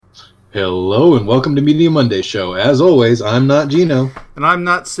Hello and welcome to Media Monday Show. As always, I'm not Gino. And I'm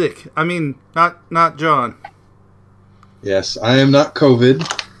not sick. I mean, not John. Yes, I am not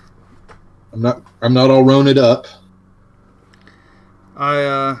COVID. I'm not all roned up.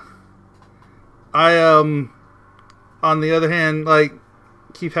 I on the other hand,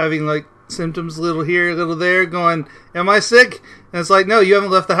 keep having symptoms a little here, a little there, going, am I sick? And it's like, no, you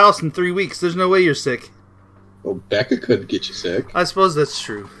haven't left the house in 3 weeks. There's no way you're sick. Well, Becca could get you sick. I suppose that's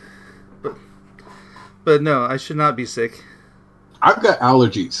true. But no, I should not be sick. I've got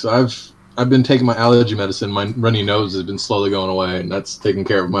allergies, so I've been taking my allergy medicine. My runny nose has been slowly going away, and that's taking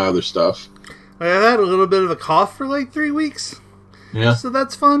care of my other stuff. I had a little bit of a cough for 3 weeks. Yeah. So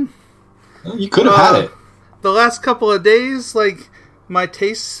that's fun. Well, you could have had it. The last couple of days, my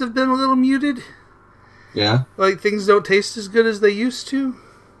tastes have been a little muted. Yeah. Things don't taste as good as they used to.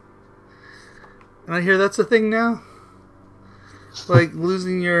 And I hear that's a thing now.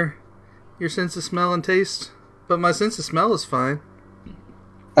 Losing your sense of smell and taste. But my sense of smell is fine.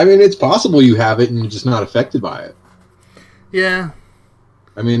 I mean, it's possible you have it and you're just not affected by it. Yeah.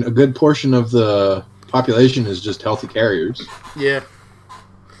 I mean, a good portion of the population is just healthy carriers. Yeah.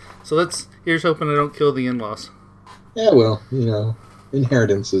 So here's hoping I don't kill the in-laws. Yeah, well,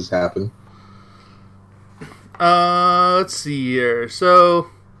 inheritances happen. Let's see here.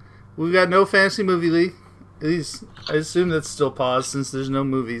 So, we've got no Fantasy Movie League. At least, I assume that's still paused since there's no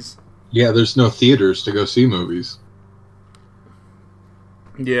movies. Yeah, there's no theaters to go see movies.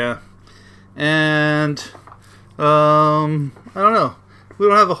 Yeah. And, I don't know. We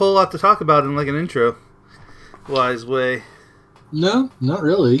don't have a whole lot to talk about in an intro-wise way. No, not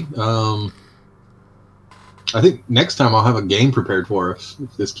really. I think next time I'll have a game prepared for us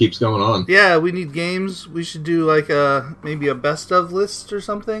if this keeps going on. Yeah, we need games. We should do maybe a best of list or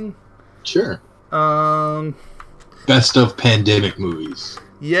something. Sure. Best of pandemic movies.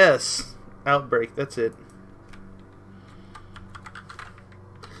 Yes. Outbreak, that's it.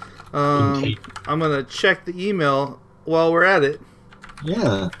 I'm going to check the email while we're at it.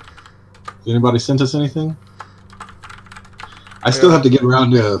 Yeah. Has anybody sent us anything? I still have to get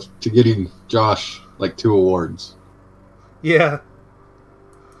around to getting Josh 2 awards. Yeah.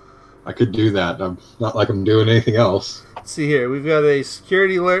 I could do that. I'm not like I'm doing anything else. Let's see here. We've got a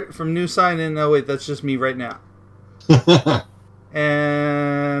security alert from new sign-in. Oh, wait, that's just me right now.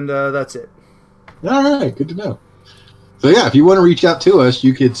 And that's it. All right, good to know. So yeah, if you want to reach out to us,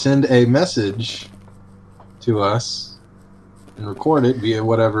 you could send a message to us and record it via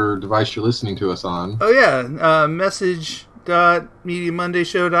whatever device you're listening to us on. Oh yeah,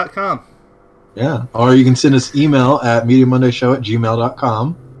 message.mediamondayshow.com. Yeah, or you can send us email at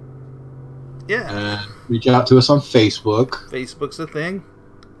mediamondayshow@gmail.com. Yeah. And reach out to us on Facebook. Facebook's a thing.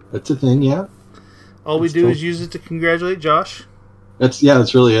 That's a thing, yeah. All we do is use it to congratulate Josh. That's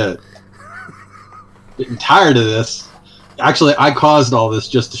really it. Getting tired of this. Actually, I caused all this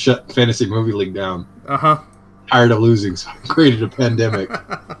just to shut Fantasy Movie League down. Uh-huh. Tired of losing, so I created a pandemic.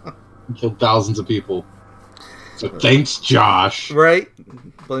 And killed thousands of people. So thanks, Josh. Right?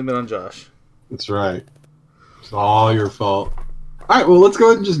 Blame it on Josh. That's right. It's all your fault. All right, well, let's go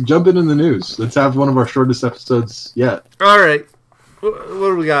ahead and just jump into the news. Let's have one of our shortest episodes yet. All right. What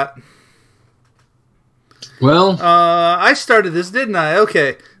do we got? Well, I started this, didn't I?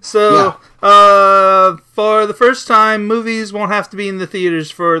 Okay. So, yeah. For the first time, movies won't have to be in the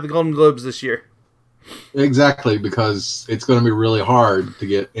theaters for the Golden Globes this year. Exactly, because it's going to be really hard to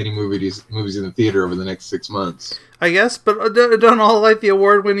get any movies in the theater over the next 6 months. I guess, but don't all the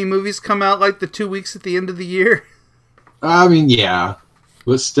award-winning movies come out the 2 weeks at the end of the year? I mean, yeah,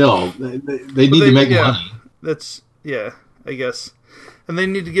 but still, they need to make money. I guess. And they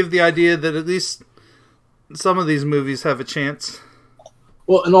need to give the idea that at least some of these movies have a chance.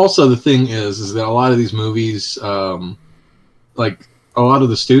 Well, and also the thing is that a lot of these movies, a lot of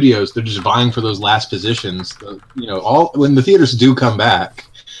the studios, they're just vying for those last positions. When the theaters do come back,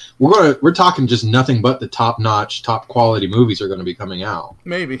 we're talking just nothing but the top-notch, top-quality movies are going to be coming out.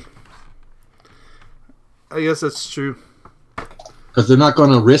 Maybe. I guess that's true. Because they're not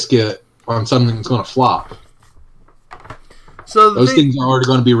going to risk it on something that's going to flop. So those things are already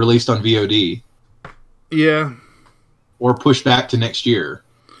going to be released on VOD. Yeah. Or pushed back to next year.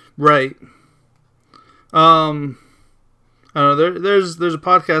 Right. I don't know. There's a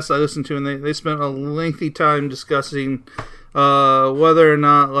podcast I listened to, and they spent a lengthy time discussing whether or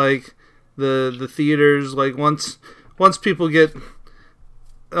not the theaters once people get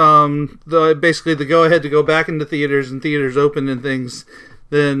basically the go ahead to go back into theaters and theaters open and things,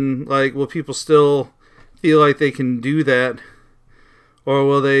 then will people still feel like they can do that, or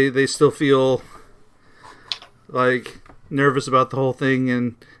will they still feel nervous about the whole thing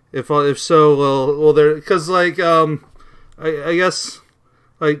and If so, well, there because I guess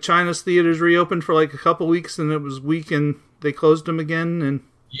like China's theaters reopened for like a couple weeks and it was weak and they closed them again and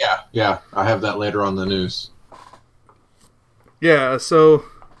yeah, I have that later on the news. Yeah, so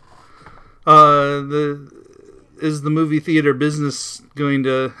is the movie theater business going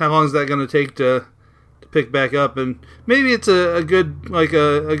to? How long is that going to take to pick back up? And maybe it's a good a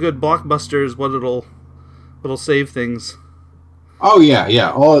good blockbuster is what it'll save things. Oh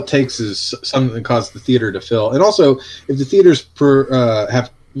yeah. All it takes is something that causes the theater to fill, and also if the theaters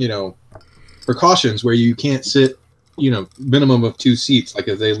have precautions where you can't sit minimum of 2 seats, like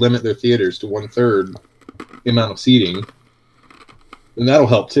if they limit their theaters to 1/3 the amount of seating, then that'll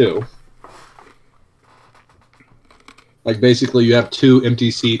help too. Like basically you have 2 empty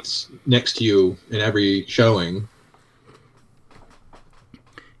seats next to you in every showing.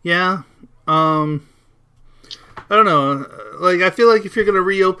 Yeah. I don't know. Like I feel like if you're going to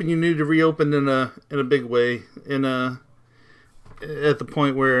reopen, you need to reopen in a big way, at the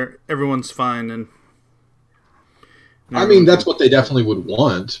point where everyone's fine and I mean, that's what they definitely would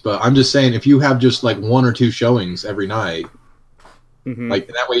want, but I'm just saying if you have just like 1 or 2 showings every night, like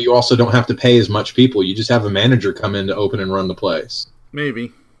that way you also don't have to pay as much people. You just have a manager come in to open and run the place.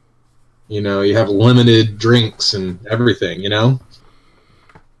 Maybe. You have limited drinks and everything, I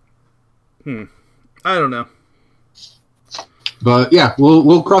don't know. But yeah,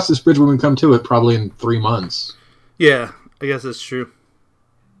 we'll cross this bridge when we come to it, probably in 3 months. Yeah, I guess that's true.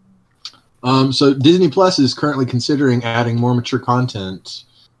 So Disney Plus is currently considering adding more mature content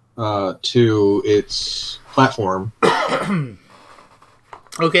to its platform.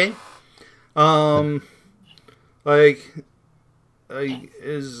 Okay. What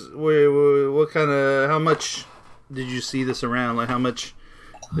kind of, how much did you see this around? Like, how much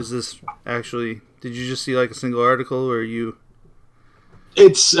is this actually? Did you just see like a single article, or you?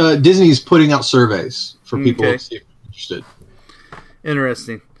 It's Disney's putting out surveys for people to see if they're interested.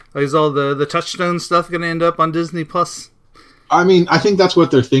 Interesting. Like, is all the Touchstone stuff going to end up on Disney Plus? I mean, I think that's what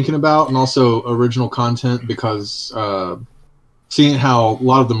they're thinking about, and also original content, because seeing how a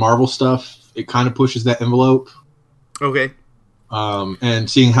lot of the Marvel stuff, it kind of pushes that envelope. Okay. And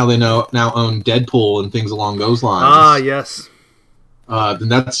seeing how they now own Deadpool and things along those lines. Ah, yes. Then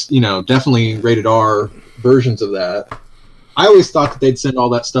that's, definitely rated R versions of that. I always thought that they'd send all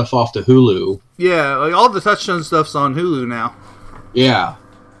that stuff off to Hulu. Yeah, like all the Touchstone stuff's on Hulu now. Yeah.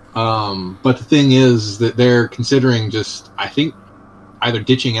 But the thing is that they're considering just, I think, either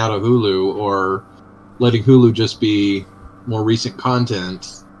ditching out of Hulu or letting Hulu just be more recent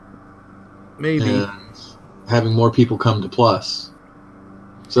content. Maybe. And having more people come to Plus.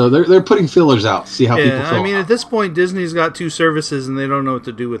 So they're putting fillers out to see how people feel. I mean, at this point, Disney's got 2 services and they don't know what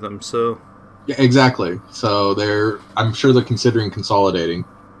to do with them, so... Yeah, exactly. So I'm sure they're considering consolidating.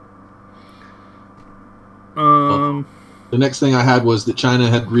 The next thing I had was that China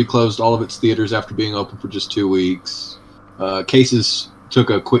had reclosed all of its theaters after being open for just 2 weeks. Cases took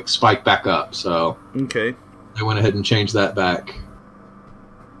a quick spike back up, so okay, they went ahead and changed that back.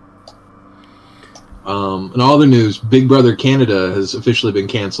 In all other news, Big Brother Canada has officially been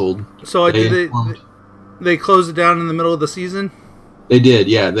canceled. So they closed it down in the middle of the season? They did,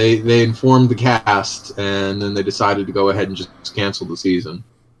 yeah. They informed the cast, and then they decided to go ahead and just cancel the season.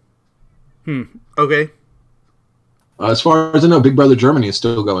 Okay. As far as I know, Big Brother Germany is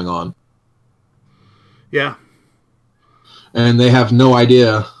still going on. Yeah. And they have no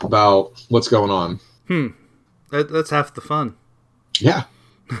idea about what's going on. That's half the fun. Yeah.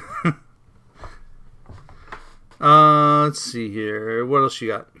 Let's see here. What else you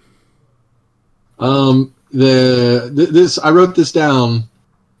got? I wrote this down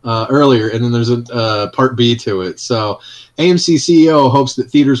earlier, and then there's a part B to it. So AMC CEO hopes that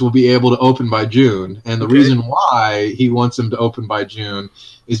theaters will be able to open by June, and the reason why he wants them to open by June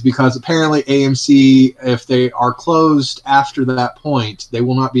is because apparently AMC, if they are closed after that point, they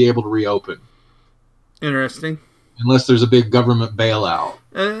will not be able to reopen. Interesting. Unless there's a big government bailout.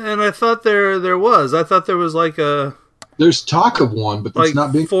 And I thought there was. I thought there was like a... There's talk of one, but it's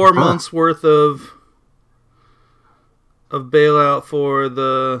not being 4 confirmed. months worth of bailout for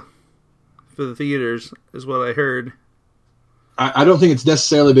the theaters is what I heard. I don't think it's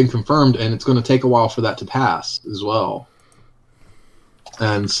necessarily been confirmed, and it's going to take a while for that to pass as well.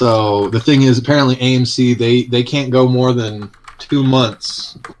 And so the thing is, apparently AMC, they can't go more than 2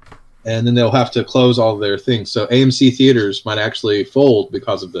 months, and then they'll have to close all of their things. So AMC theaters might actually fold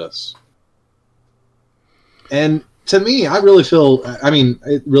because of this. And to me, I really feel, I mean,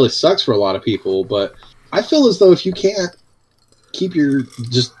 it really sucks for a lot of people, but I feel as though if you can't keep your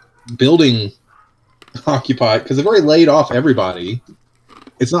just building occupied, because they've already laid off everybody,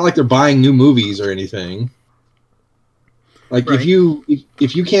 It's not like they're buying new movies or anything. Like Right.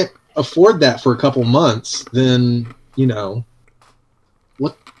 if you can't afford that for a couple months, then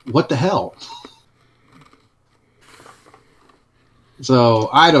what the hell? So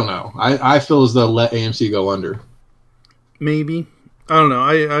I don't know. I feel as though let AMC go under. Maybe. I don't know.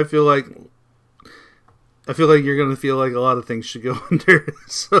 I feel like you're going to feel like a lot of things should go under.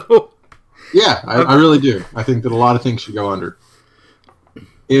 So Yeah, I really do. I think that a lot of things should go under.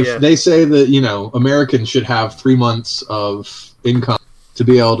 If Yeah. they say that, Americans should have 3 months of income to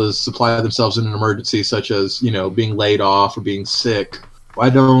be able to supply themselves in an emergency, such as, being laid off or being sick, why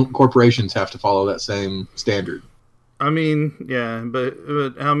don't corporations have to follow that same standard? I mean, yeah, but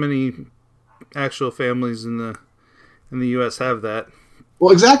how many actual families in the U.S. have that?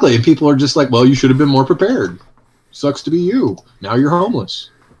 Well, exactly. And people are just like, well, you should have been more prepared. Sucks to be you. Now you're homeless.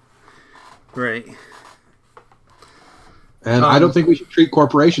 Right. And I don't think we should treat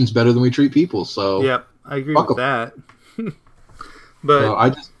corporations better than we treat people. So Yep, I agree Fuck with 'em. that. But I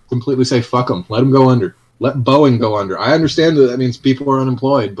just completely say fuck them. Let them go under. Let Boeing go under. I understand that means people are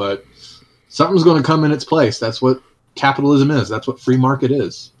unemployed, but something's going to come in its place. That's what capitalism is. That's what free market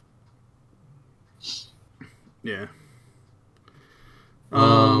is. yeah.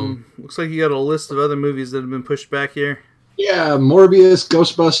 Um, Looks like you got a list of other movies that have been pushed back here. Yeah, Morbius,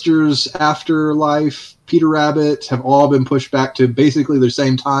 Ghostbusters, Afterlife, Peter Rabbit have all been pushed back to basically the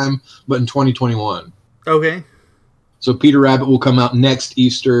same time, but in 2021. Okay. So Peter Rabbit will come out next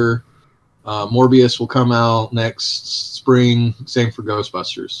Easter. Morbius will come out next spring. Same for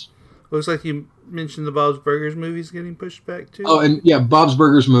Ghostbusters. Looks like you mentioned the Bob's Burgers movies getting pushed back too. Oh, and yeah, Bob's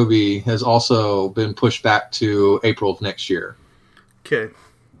Burgers movie has also been pushed back to April of next year. Okay.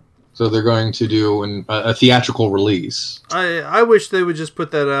 So they're going to do a theatrical release. I wish they would just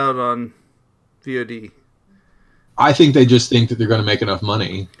put that out on VOD. I think they just think that they're going to make enough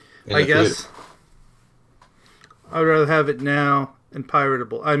money. In I the guess. theater. I would rather have it now and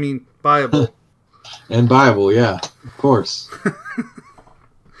piratable. I mean, buyable. And Bible, yeah, of course.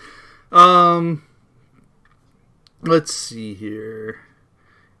 Let's see here.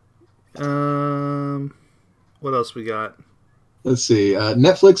 What else we got? Let's see.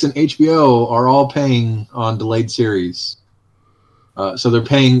 Netflix and HBO are all paying on delayed series. So they're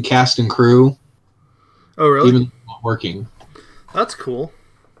paying cast and crew, Oh, really? even though they're not working. That's cool.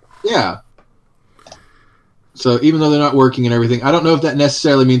 Yeah. So even though they're not working and everything, I don't know if that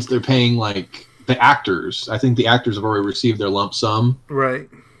necessarily means they're paying like the actors. I think the actors have already received their lump sum. Right.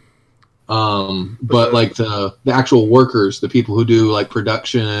 But like the actual workers, the people who do like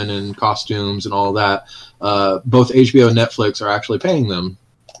production and costumes and all that, both HBO and Netflix are actually paying them,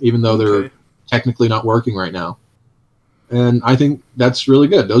 even though they're Okay. technically not working right now. And I think that's really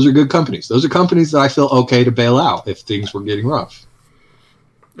good. Those are good companies. Those are companies that I feel okay to bail out if things were getting rough.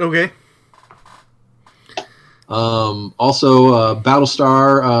 Okay. Also,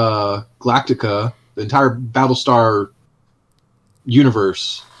 Battlestar Galactica, the entire Battlestar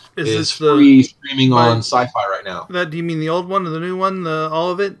universe Is is this the free streaming Right. on Sci-Fi right now. that? Do you mean the old one or the new one? The all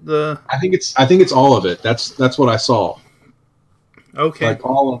of it? The I think it's all of it. That's what I saw. okay. Like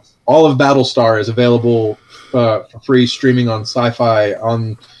all of Battlestar is available for free streaming on Sci-Fi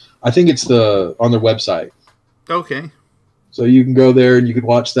on. I think it's on their website. Okay. So you can go there and you can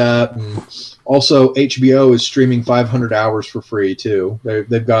watch that. And also, HBO is streaming 500 hours for free too.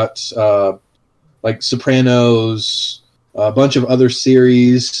 They've got like Sopranos, a bunch of other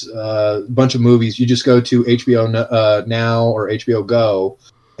series, a bunch of movies. You just go to HBO Now or HBO Go,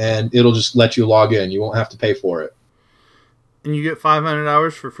 and it'll just let you log in. You won't have to pay for it. And you get 500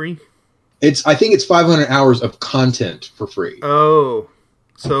 hours for free? I think it's 500 hours of content for free. Oh.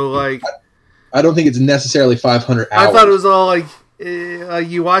 So like I don't think it's necessarily 500 hours. I thought it was all like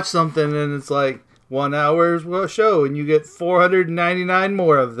you watch something and it's like 1 hour's show and you get 499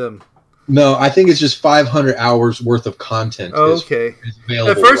 more of them. No, I think it's just 500 hours worth of content. Oh, okay. Is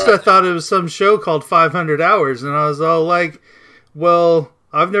available At first right I thought it was some show called 500 Hours and I was all like, well,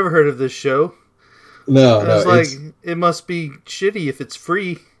 I've never heard of this show. No, I was no, like, it must be shitty if it's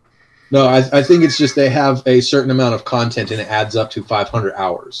free. no. I think it's just they have a certain amount of content and it adds up to 500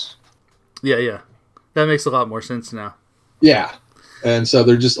 hours. Yeah. That makes a lot more sense now. Yeah, and so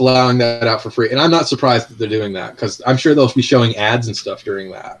they're just allowing that out for free. And I'm not surprised that they're doing that because I'm sure they'll be showing ads and stuff during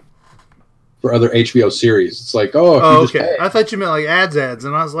that for other HBO series. It's like, if you just okay. pay. I thought you meant like ads,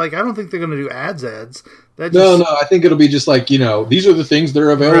 and I was like, I don't think they're going to do ads. That just, No, I think it'll be just like, these are the things that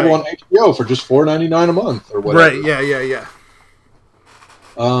are available on HBO for just $4.99 a month or whatever. Right? Yeah.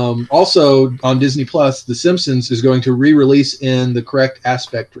 Also on Disney Plus, The Simpsons is going to re-release in the correct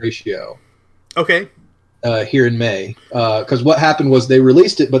aspect ratio. Okay. here in May. Because what happened was they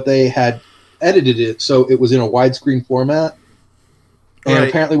released it, but they had edited it so it was in a widescreen format. And Right.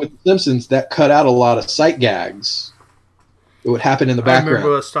 apparently with The Simpsons, that cut out a lot of sight gags. It would happen in the I background.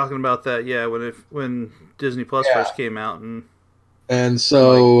 remember us talking about that. Yeah, when Disney Plus first came out, And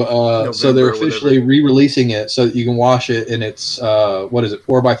so, Like so they're November or officially whatever. re-releasing it so that you can watch it in its what is it,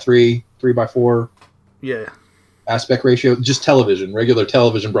 4:3, 3:4 yeah, aspect ratio, just television, regular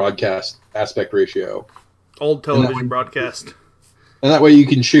television broadcast aspect ratio, old television broadcast. and that way you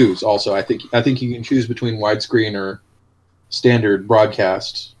can choose. Also, I think you can choose between widescreen or standard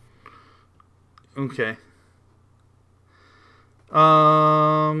broadcast. Okay.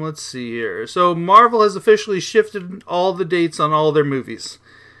 Let's see here. So Marvel has officially shifted all the dates on all their movies.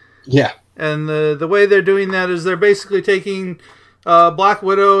 Yeah, And the way they're doing that is they're basically taking Black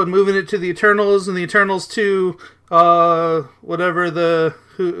Widow and moving it to the Eternals, and the Eternals to whatever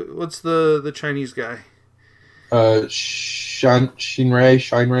what's the Chinese guy? Shinrei,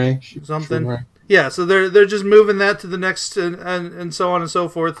 Something. Shinrei. Yeah, so they're just moving that to the next and so on and so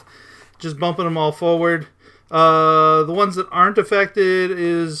forth, just bumping them all forward. The ones that aren't affected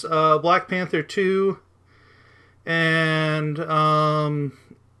is Black Panther 2 and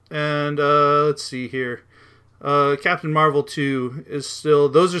let's see here. Captain Marvel 2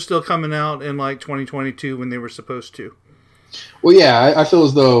 those are still coming out in like 2022 when they were supposed to. Well, yeah, I feel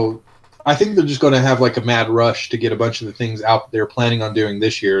as though I think they're just going to have like a mad rush to get a bunch of the things out that they're planning on doing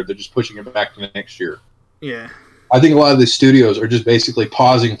this year. They're just pushing it back to next year. Yeah. I think a lot of the studios are just basically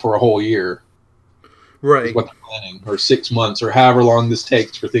pausing for a whole year. Right. Is what they're planning, or 6 months, or however long this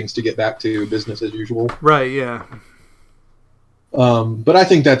takes for things to get back to business as usual. Right, yeah. But I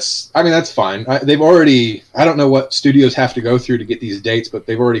think that's fine. They've already, I don't know what studios have to go through to get these dates, but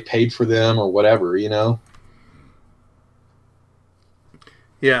they've already paid for them or whatever, you know?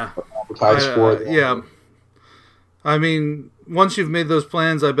 Yeah. Advertise for them. Yeah. I mean, once you've made those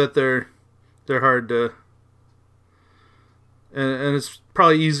plans, I bet they're hard to... And it's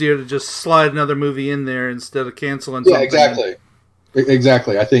probably easier to just slide another movie in there instead of canceling something. Yeah, exactly.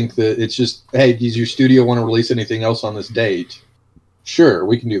 Exactly. I think that it's just, hey, does your studio want to release anything else on this date? Sure,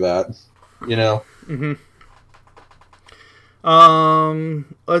 we can do that. You know? Mm-hmm.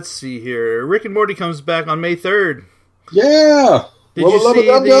 Let's see here. Rick and Morty comes back on May 3rd. Yeah! Did you see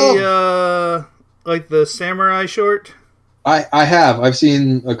the like the samurai short? I have. I've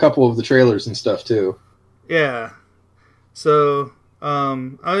seen a couple of the trailers and stuff too. Yeah. So, I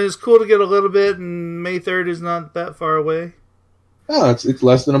mean, it's cool to get a little bit, and May 3rd is not that far away. Oh, it's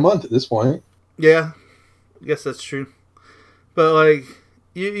less than a month at this point. Yeah, I guess that's true. But, like,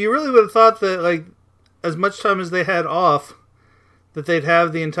 you really would have thought that, like, as much time as they had off, that they'd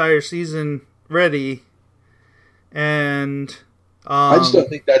have the entire season ready. And, I just don't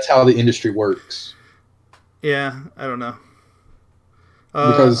think that's how the industry works. Yeah, I don't know.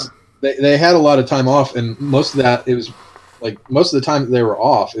 Because they had a lot of time off, and most of that, it was, like, most of the time that they were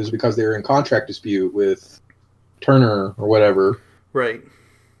off is because they were in contract dispute with Turner or whatever. Right.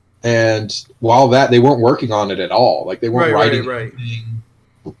 And while that, they weren't working on it at all. Like, they weren't writing anything.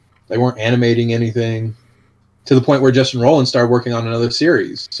 They weren't animating anything. To the point where Justin Roiland started working on another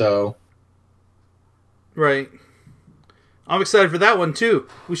series. So, right. I'm excited for that one, too.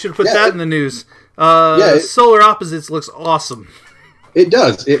 We should have put in the news. Solar Opposites looks awesome. It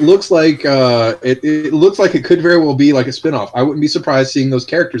does. It looks like it looks like it could very well be like a spinoff. I wouldn't be surprised seeing those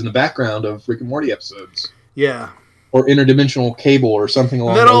characters in the background of Rick and Morty episodes. Yeah. Or Interdimensional Cable or something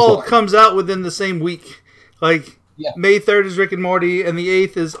along that those all lines. comes out within the same week. Like, May 3rd is Rick and Morty, and the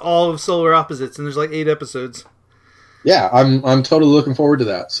 8th is all of Solar Opposites, and there's like 8 episodes. Yeah, I'm totally looking forward to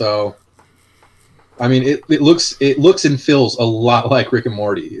that. So, I mean, it looks and feels a lot like Rick and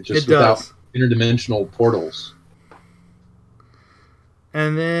Morty. It just without interdimensional portals.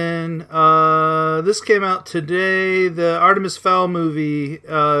 And then this came out today. The Artemis Fowl movie,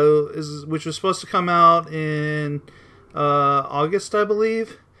 which was supposed to come out in August, I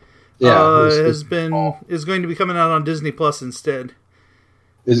believe. Yeah, is going to be coming out on Disney Plus instead.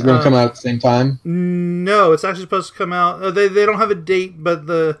 Is it going to come out at the same time? No, it's actually supposed to come out. They don't have a date, but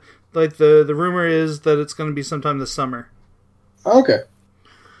the rumor is that it's going to be sometime this summer. Okay.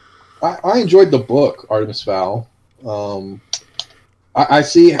 I enjoyed the book Artemis Fowl. I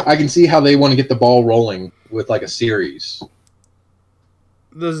can see how they want to get the ball rolling with like a series.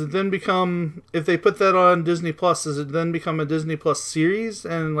 Does it then become, if they put that on Disney Plus, does it then become a Disney Plus series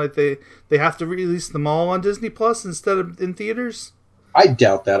and like they have to release them all on Disney Plus instead of in theaters? I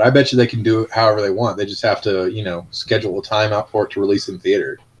doubt that. I bet you they can do it however they want. They just have to, schedule a time out for it to release in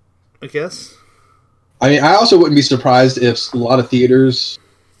theater. I guess. I mean, I also wouldn't be surprised if a lot of theaters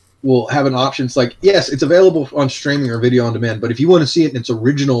will have an option. It's like, yes, it's available on streaming or video on demand, but if you want to see it in its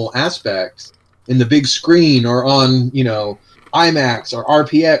original aspects, in the big screen or on, IMAX or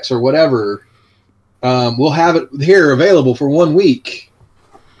RPX or whatever, we'll have it here available for 1 week.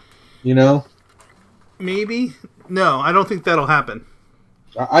 Maybe. No, I don't think that'll happen.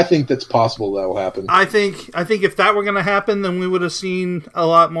 I think that's possible that'll happen. I think if that were going to happen, then we would have seen a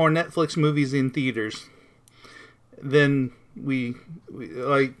lot more Netflix movies in theaters. Then we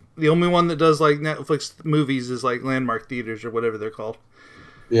like the only one that does like Netflix movies is like Landmark Theaters or whatever they're called.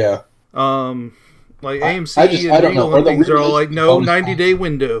 Yeah. Like AMC and Regal and things are all like 90-day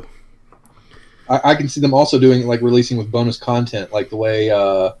window. I can see them also doing like releasing with bonus content, like the way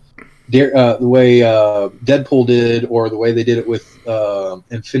Deadpool did, or the way they did it with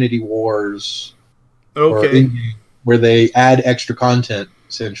Infinity Wars. Okay. Where they add extra content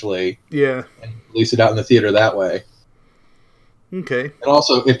essentially. Yeah. And release it out in the theater that way. Okay. And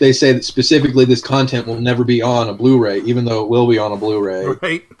also, if they say that specifically this content will never be on a Blu-ray, even though it will be on a Blu-ray,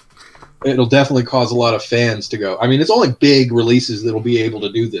 right? It'll definitely cause a lot of fans to go. I mean, it's only big releases that'll be able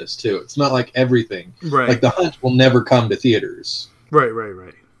to do this too. It's not like everything. Right. Like The Hunt will never come to theaters. Right.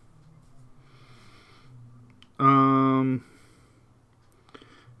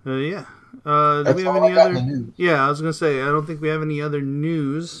 Yeah. Do we have any other news? Yeah, I was gonna say I don't think we have any other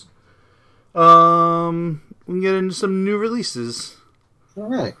news. We can get into some new releases. All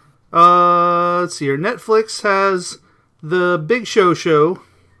right. Let's see here. Netflix has The Big Show,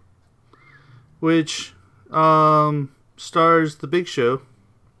 which stars The Big Show.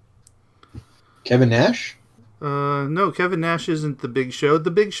 Kevin Nash? No, Kevin Nash isn't The Big Show.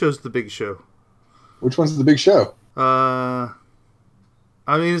 The Big Show's The Big Show. Which one's The Big Show? I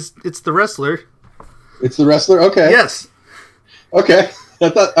mean, it's the wrestler. It's the wrestler? Okay. Yes. Okay. I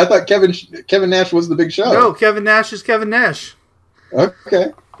thought Kevin Nash was The Big Show. No, Kevin Nash is Kevin Nash.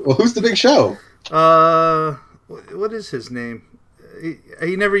 Okay. Well, who's The Big Show? What is his name?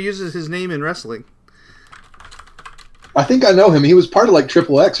 He never uses his name in wrestling. I think I know him. He was part of like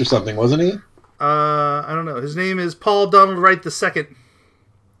Triple X or something, wasn't he? I don't know. His name is Paul Donald Wright II.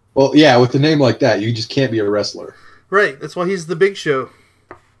 Well, yeah, with a name like that, you just can't be a wrestler. Right. That's why he's The Big Show.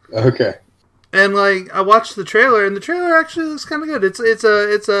 Okay. And like, I watched the trailer, and the trailer actually looks kind of good. It's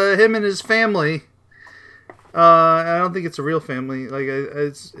a him and his family. I don't think it's a real family. Like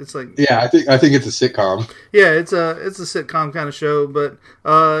it's like, yeah, I think it's a sitcom. Yeah, it's a sitcom kind of show, but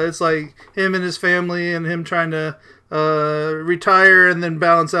it's like him and his family and him trying to retire and then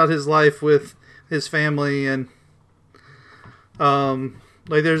balance out his life with his family, and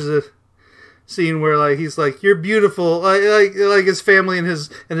like there's a scene where like he's like, "You're beautiful," like his family and his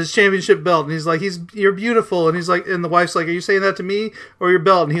championship belt, and he's like, "You're beautiful," and he's like, and the wife's like, "Are you saying that to me or your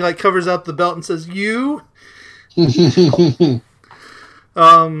belt?" And he like covers up the belt and says, "You." Yeah.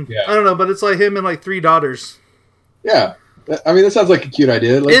 I don't know, but it's like him and like 3 daughters. Yeah, I mean that sounds like a cute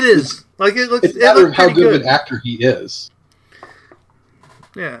idea. Like, it is. Like it looks. It's a matter of how good of an actor he is.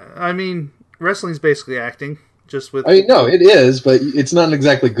 Yeah, I mean wrestling's basically acting. Just with, I mean, no, it is, but it's not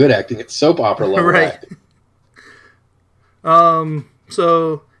exactly good acting. It's soap opera level right. acting.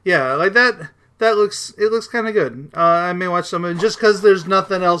 So yeah, like that looks kind of good. I may watch some of it just because there's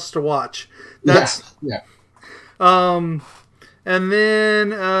nothing else to watch. That's yeah. And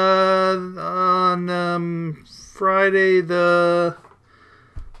then on Friday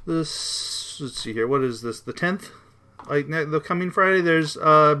let's see here. What is this? The 10th? Like the coming Friday, there's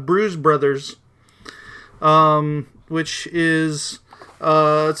Bruise Brothers. Which is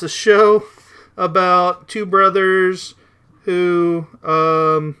it's a show about 2 brothers who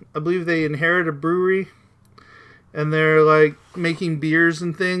I believe they inherit a brewery, and they're like making beers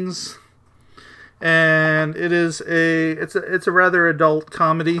and things, and it's a rather adult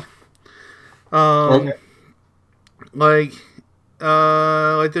comedy. Okay. Like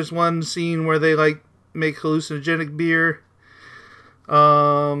there's one scene where they like make hallucinogenic beer.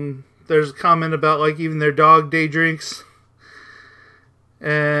 There's a comment about like even their dog day drinks,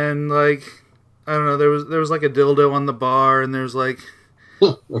 and like I don't know, there was like a dildo on the bar, and there's like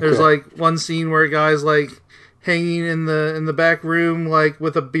there's like one scene where a guy's like hanging in the back room like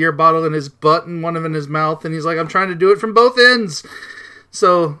with a beer bottle in his butt and one of in his mouth, and he's like, I'm trying to do it from both ends.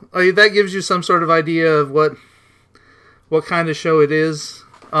 So like, that gives you some sort of idea of what kind of show it is.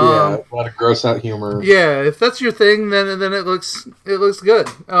 Yeah, a lot of gross out humor. Yeah, if that's your thing, then it looks good.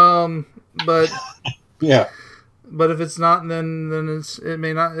 But yeah, but if it's not, then it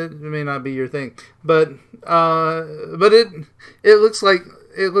may not be your thing. But it looks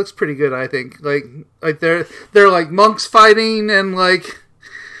pretty good. I think like they're like monks fighting, and like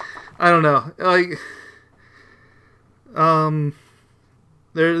I don't know, like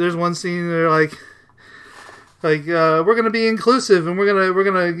there's one scene they're like we're gonna be inclusive and we're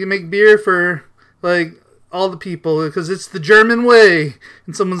gonna make beer for like all the people because it's the German way,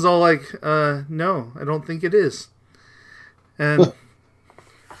 and someone's all like, no, I don't think it is. And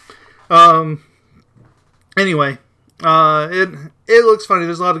anyway, it looks funny.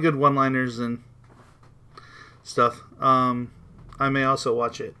 There's a lot of good one-liners and stuff. I may also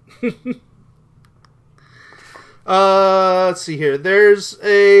watch it. Let's see here. There's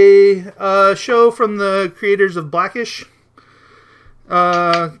a show from the creators of Blackish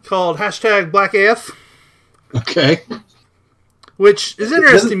called #BlackAF. Okay. Which is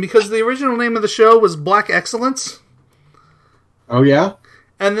interesting because the original name of the show was Black Excellence. Oh, yeah?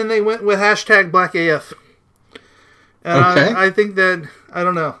 And then they went with #BlackAF. And okay. I think that, I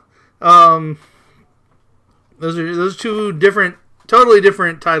don't know. Those two totally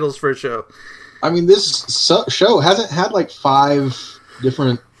different titles for a show. I mean, this show hasn't had like 5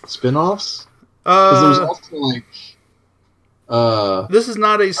 different spin-offs. Because there's also like... this is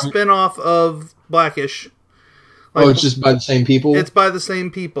not a spin-off of Blackish. Like, it's just by the same people? It's by the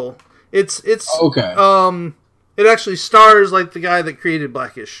same people. It's okay. It actually stars like the guy that created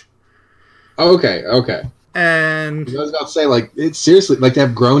Blackish. Okay. And I was about to say, like, it's seriously, like, they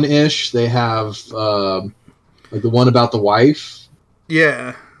have Grown-ish, they have, like, the one about the wife.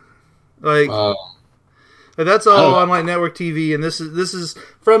 Yeah. Like, that's all on, like, network TV, and this is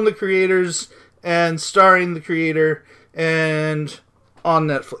from the creators and starring the creator and on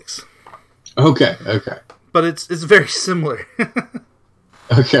Netflix. Okay. But it's very similar.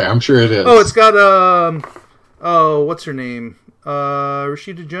 Okay, I'm sure it is. Oh, it's got, what's her name?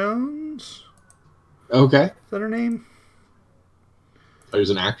 Rashida Jones? Okay. Is that her name?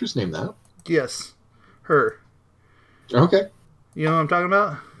 There's an actress named that? Yes. Her. Okay. You know what I'm talking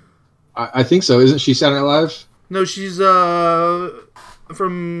about? I think so. Isn't she Saturday Night Live? No, she's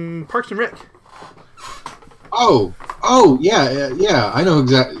from Parks and Rec. Oh, yeah. I know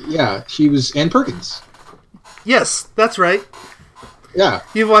exactly. Yeah, she was Ann Perkins. Yes, that's right. Yeah.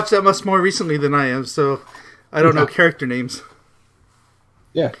 You've watched that much more recently than I have, so I don't know character names.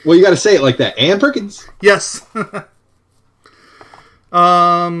 Yeah. Well, you got to say it like that. Ann Perkins. Yes. And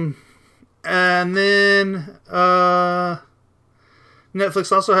then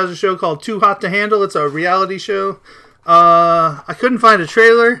Netflix also has a show called Too Hot to Handle. It's a reality show. I couldn't find a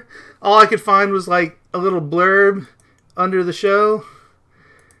trailer. All I could find was like a little blurb under the show.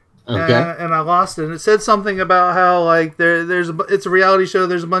 Okay. And I lost it. And it said something about how like it's a reality show.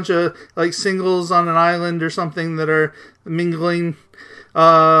 There's a bunch of like singles on an island or something that are mingling.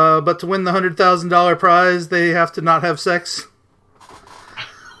 But to win the $100,000 prize, they have to not have sex.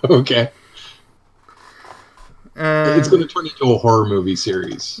 Okay. It's going to turn into a horror movie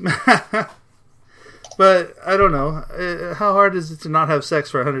series. But I don't know. How hard is it to not have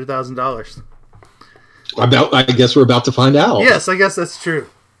sex for $100,000? I guess we're about to find out. Yes, I guess that's true.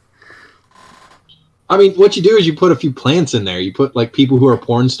 I mean, what you do is you put a few plants in there. You put like people who are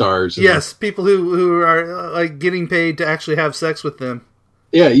porn stars. Yes, people who are like getting paid to actually have sex with them.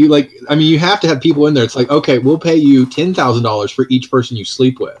 Yeah, you have to have people in there. It's like, okay, we'll pay you $10,000 for each person you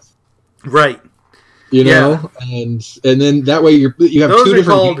sleep with. Right. You know, and then that way you have those two are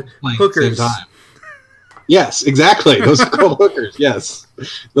different called hookers. at the same time. Yes, exactly. Those are called hookers. Yes,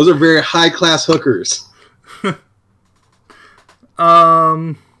 those are very high class hookers.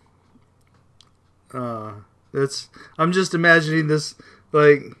 I'm just imagining this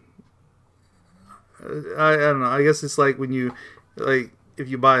like I don't know. I guess it's like when you like if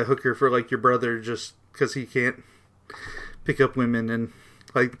you buy a hooker for like your brother just because he can't pick up women, and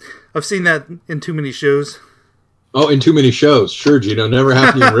like I've seen that in too many shows. Oh, in too many shows. Sure, Gino. Never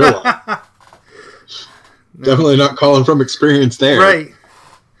happened in real life. No. Definitely not calling from experience there. Right.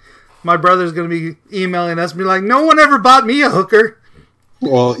 My brother's going to be emailing us and be like, no one ever bought me a hooker.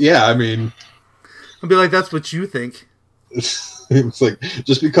 Well, yeah, I mean... I'll be like, that's what you think. It's like,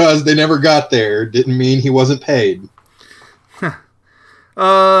 just because they never got there didn't mean he wasn't paid.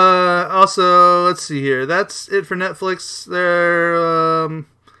 Also, let's see here. That's it for Netflix. There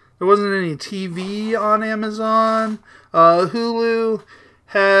wasn't any TV on Amazon. Hulu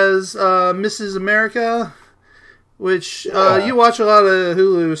has Mrs. America, which you watch a lot of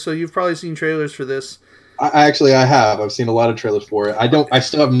Hulu, so you've probably seen trailers for this. I have. I've seen a lot of trailers for it. I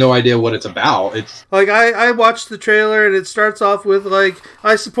still have no idea what it's about. It's like I watched the trailer and it starts off with like,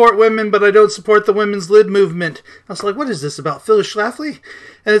 I support women, but I don't support the women's lib movement. I was like, what is this about, Phyllis Schlafly?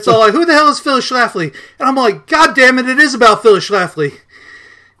 And it's all like, who the hell is Phyllis Schlafly? And I'm like, God damn it is about Phyllis Schlafly.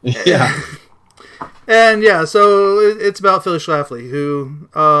 Yeah. And yeah, so it's about Phyllis Schlafly, who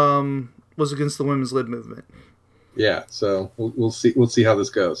was against the women's lib movement. Yeah, so we'll see. We'll see how this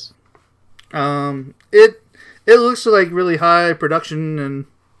goes. It looks like really high production, and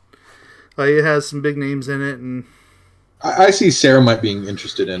like it has some big names in it, and I see Sarah might being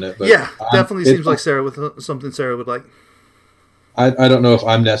interested in it. But yeah, definitely seems like Sarah with something Sarah would like. I don't know if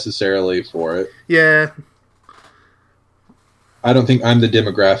I'm necessarily for it. Yeah, I don't think I'm the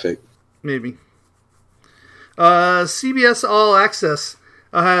demographic. maybe. CBS All Access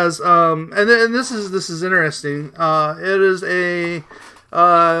has and this is interesting. It is a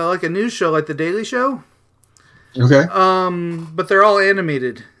like a news show, like the Daily Show. Okay. But they're all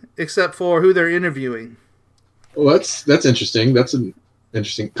animated except for who they're interviewing. Well, that's interesting. That's an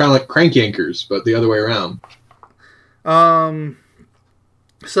interesting, kind of like Crank Yankers, but the other way around.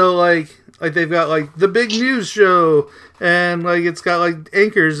 So like they've got like the big news show, and like it's got like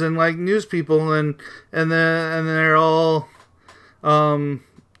anchors and like news people, and they're all, and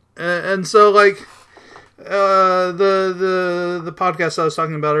so like the podcast I was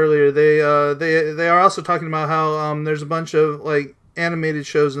talking about earlier, they are also talking about how there's a bunch of like animated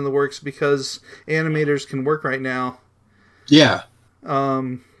shows in the works because animators can work right now. Yeah.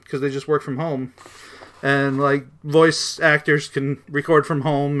 Because they just work from home, and like voice actors can record from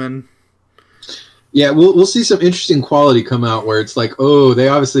home, and yeah, we'll see some interesting quality come out where it's like, oh, they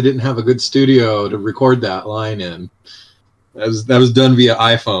obviously didn't have a good studio to record that line in. That was done via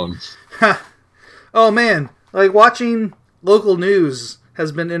iPhone. Oh man, like watching local news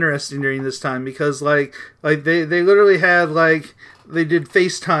has been interesting during this time because like they literally had like they did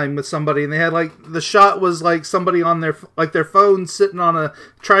FaceTime with somebody, and they had like the shot was like somebody on their like their phone sitting on a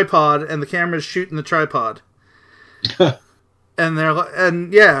tripod, and the camera's shooting the tripod.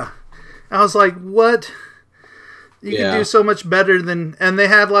 And yeah, I was like, what? You can do so much better than. And they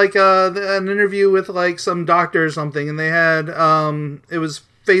had like an interview with like some doctor or something, and they had it was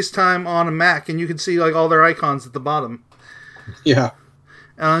FaceTime on a Mac, and you could see like all their icons at the bottom. Yeah.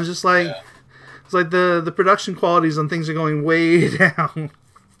 And I was just like, it's like the production qualities on things are going way down.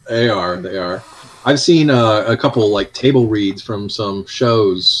 They are. I've seen a couple like table reads from some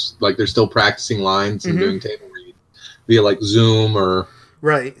shows, like they're still practicing lines and doing table reads via like Zoom or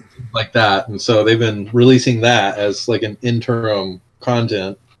right like that, and so they've been releasing that as like an interim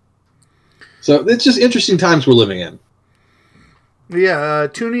content. So it's just interesting times we're living in. Yeah,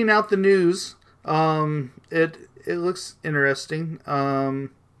 tuning out the news. It looks interesting.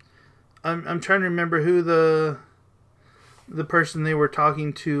 I'm trying to remember who the person they were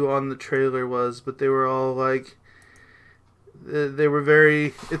talking to on the trailer was, but they were all like, they were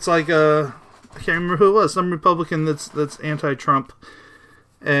very. It's like I can't remember who it was. Some Republican that's anti-Trump,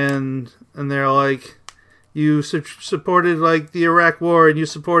 and they're like, you supported like the Iraq War, and you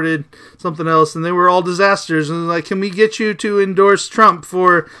supported something else, and they were all disasters. And like, can we get you to endorse Trump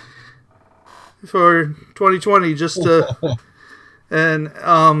for 2020 just to and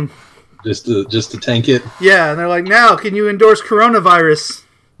just to tank it? Yeah, and they're like, now can you endorse coronavirus?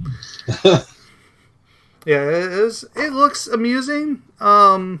 Yeah, it looks amusing,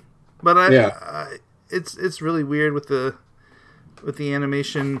 but it's really weird with the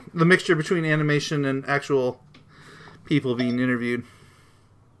animation, the mixture between animation and actual people being interviewed.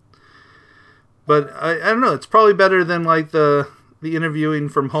 But I don't know, it's probably better than like the interviewing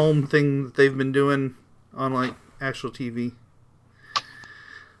from home thing that they've been doing on like actual TV.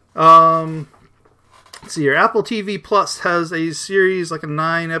 Let's see here. Apple TV Plus has a series, like a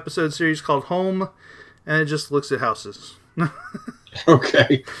 9-episode series called Home, and it just looks at houses.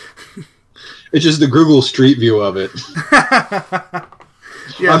 Okay. It's just the Google Street View of it.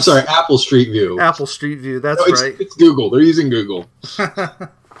 Yes. I'm sorry, Apple Street View. Apple Street View, that's right. It's Google. They're using Google.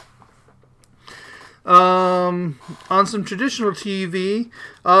 On some traditional TV,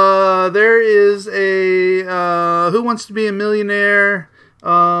 there is a Who Wants to Be a Millionaire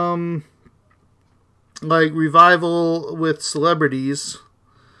like revival with celebrities.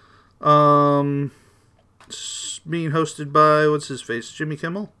 Being hosted by what's his face, Jimmy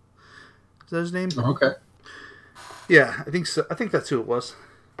Kimmel. Is that his name? Okay. Yeah, I think so. I think that's who it was.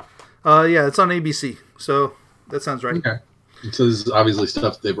 Yeah, it's on ABC, so that sounds right. Okay. So this is obviously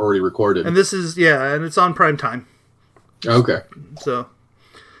stuff they've already recorded. And this is, and it's on prime time. Okay. So,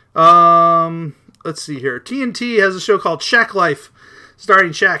 let's see here. TNT has a show called Shaq Life,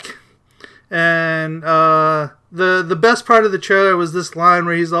 starring Shaq. And the best part of the trailer was this line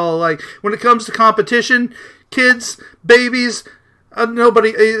where he's all like, when it comes to competition, kids, babies,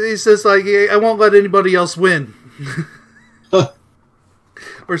 nobody, he says like, I won't let anybody else win.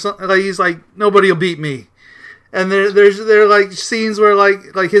 Or something, like he's like, nobody will beat me. And there are like scenes where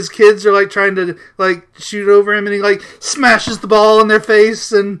like his kids are like trying to like shoot over him, and he like smashes the ball in their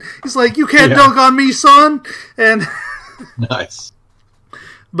face, and he's like, "You can't dunk on me, son." And nice.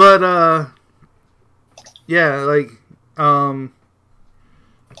 But yeah, like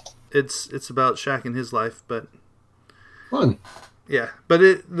it's about Shaq and his life, but fun. Yeah, but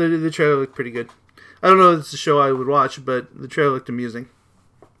the trailer looked pretty good. I don't know if it's a show I would watch, but the trailer looked amusing.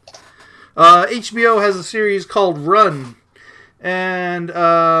 HBO has a series called Run, and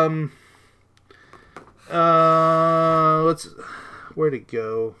where'd it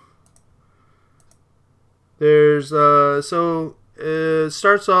go? There's so it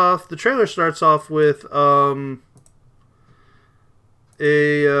starts off. The trailer starts off with a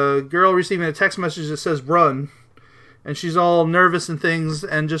girl receiving a text message that says "run," and she's all nervous and things,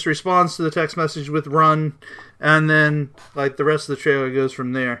 and just responds to the text message with "run," and then like the rest of the trailer goes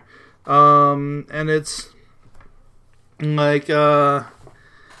from there. And it's like I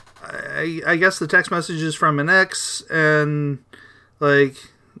guess the text message is from an ex, and like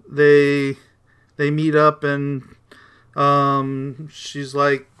they meet up, and she's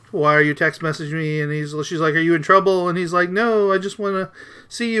like, "Why are you text messaging me?" And she's like, "Are you in trouble?" And he's like, "No, I just want to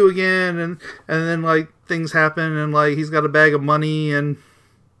see you again." And then like things happen, and like he's got a bag of money and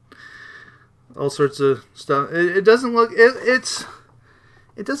all sorts of stuff. It doesn't look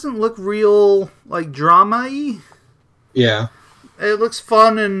it doesn't look real like drama-y. Yeah. It looks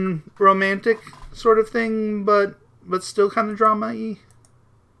fun and romantic sort of thing, but still kind of drama-y.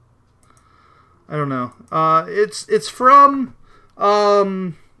 I don't know. It's from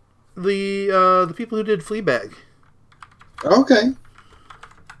the people who did Fleabag. Okay.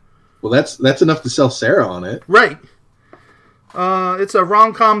 Well, that's enough to sell Sarah on it. Right. It's a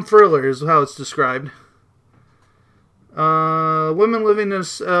rom-com thriller is how it's described. Woman living a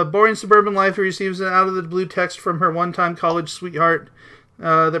boring suburban life who receives an out-of-the-blue text from her one-time college sweetheart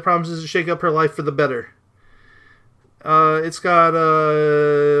that promises to shake up her life for the better. It's got,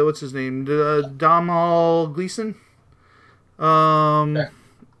 what's his name? Domhnall Gleeson. Okay.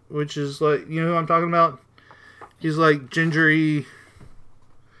 Which is like, you know who I'm talking about? He's like gingery.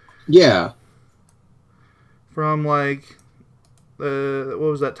 Yeah. From like, what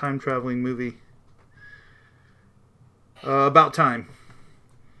was that time-traveling movie? About Time.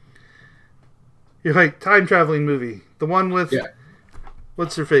 You're like, time-traveling movie. The one with,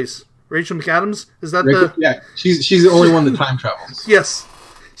 what's her face? Rachel McAdams? Is that Rachel, Yeah, she's the only one that time travels. Yes.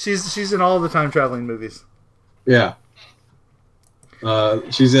 She's in all the time-traveling movies. Yeah.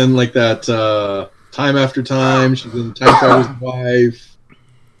 She's in like that Time After Time. She's in Time Traveler's Wife.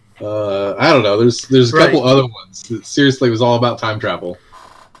 I don't know. There's a couple other ones that seriously was all about time travel.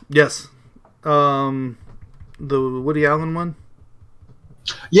 Yes. The Woody Allen one?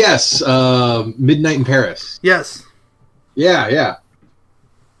 Yes. Midnight in Paris. Yes. Yeah.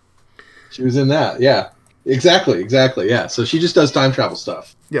 She was in that. Yeah. Exactly. Yeah. So she just does time travel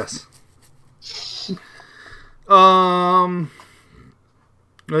stuff. Yes.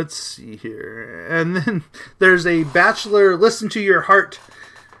 Let's see here. And then there's a Bachelor Listen to Your Heart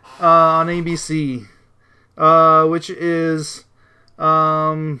on ABC, which is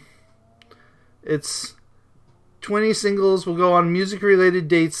it's 20 singles will go on music-related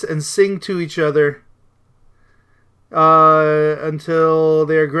dates and sing to each other until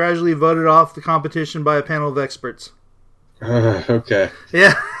they are gradually voted off the competition by a panel of experts. Okay.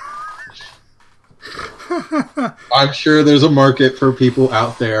 Yeah. I'm sure there's a market for people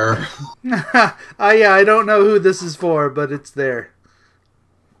out there. I don't know who this is for, but it's there.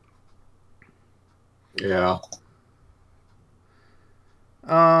 Yeah.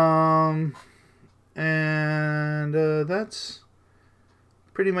 And that's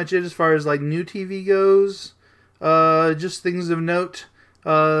pretty much it as far as like new TV goes. Just things of note.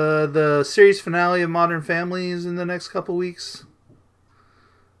 The series finale of Modern Family is in the next couple weeks.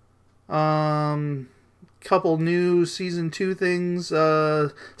 Couple new season 2 things.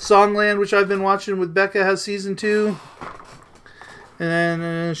 Songland, which I've been watching with Becca, has season 2.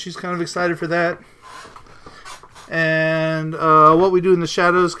 And she's kind of excited for that. And What We Do in the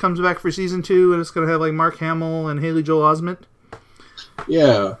Shadows comes back for season 2, and it's going to have like Mark Hamill and Haley Joel Osment.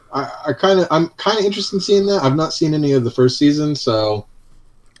 Yeah, I'm kind of interested in seeing that. I've not seen any of the first season, so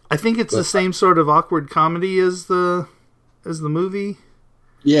I think it's the same sort of awkward comedy as the movie.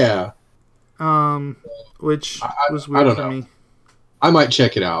 Yeah. Which was weird for me. I might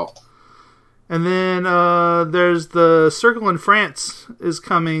check it out. And then there's the Circle in France is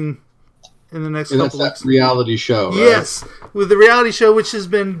coming in the next couple weeks. That's that reality show, right? Yes, with the reality show, which has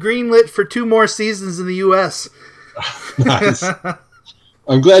been greenlit for 2 more seasons in the U.S. Nice.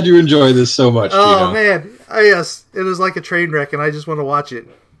 I'm glad you enjoy this so much. Oh, Gino. man. Yes, it is like a train wreck, and I just want to watch it.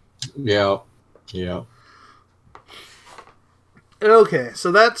 Yeah. Okay,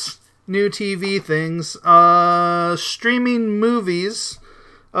 so that's new TV things. Streaming movies.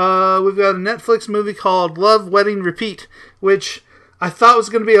 We've got a Netflix movie called Love, Wedding, Repeat, which I thought was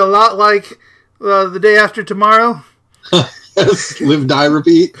going to be a lot like The Day After Tomorrow. Live, die,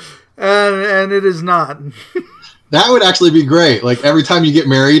 repeat. And it is not. That would actually be great. Like every time you get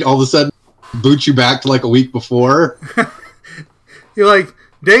married, all of a sudden boot you back to like a week before. You're like,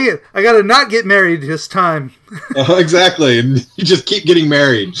 dang it, I gotta not get married this time. Exactly. And you just keep getting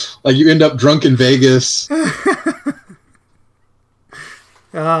married. Like you end up drunk in Vegas.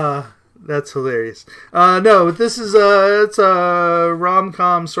 That's hilarious. No, this is it's a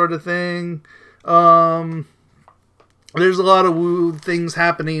rom-com sort of thing. There's a lot of woo things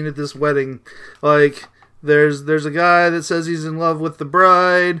happening at this wedding. Like, there's a guy that says he's in love with the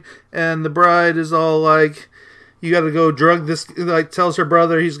bride, and the bride is all like, you gotta go drug this, like, tells her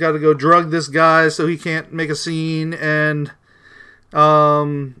brother he's gotta go drug this guy so he can't make a scene, and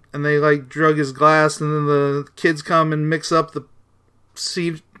they, like, drug his glass, and then the kids come and mix up the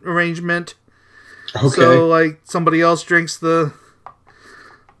seat arrangement. Okay. So, like, somebody else drinks the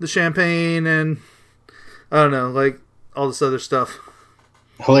champagne, and I don't know, like, all this other stuff.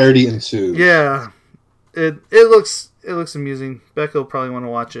 Hilarity ensues. Yeah. It looks amusing. Becca will probably want to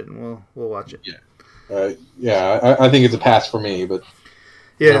watch it, and we'll watch it. Yeah. I think it's a pass for me, but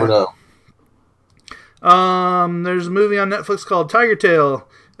you never know. There's a movie on Netflix called Tiger Tail,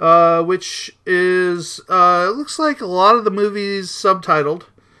 which is it looks like a lot of the movies subtitled.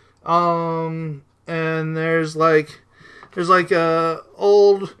 And there's like a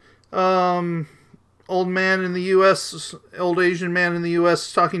old man in the U.S., old Asian man in the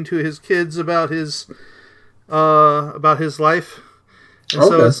U.S. talking to his kids about his life. And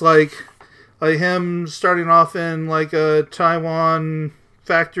so it's like him starting off in like a Taiwan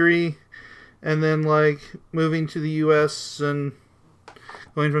factory, and then like moving to the U.S. and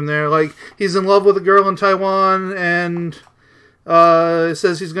going from there. Like he's in love with a girl in Taiwan, and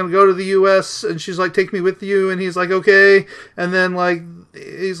says he's going to go to the U.S. and she's like, "Take me with you," and he's like, "Okay." And then like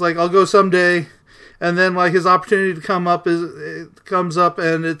he's like, "I'll go someday." And then like his opportunity to comes up,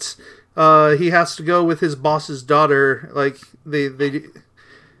 and it's he has to go with his boss's daughter. Like they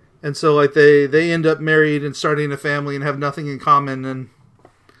and so like they end up married and starting a family and have nothing in common and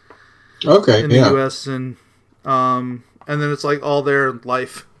in the U.S. and then it's like all their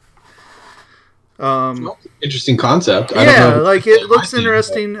life. Interesting concept. I don't know like it looks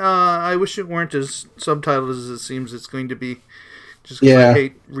interesting. I wish it weren't as subtitled as it seems it's going to be. Just because I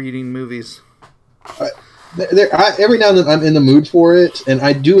hate reading movies. Every now and then I'm in the mood for it, and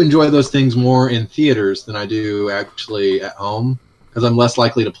I do enjoy those things more in theaters than I do actually at home, because I'm less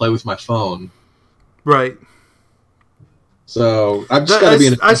likely to play with my phone. Right. So I've just got to be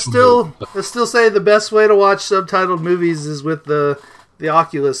in a I still say the best way to watch subtitled movies is with the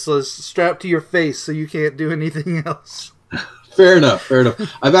Oculus, so it's strapped to your face so you can't do anything else. Fair enough.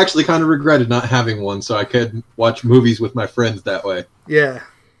 I've actually kind of regretted not having one, so I could watch movies with my friends that way. Yeah.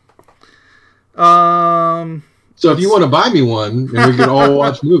 So if you want to buy me one and we can all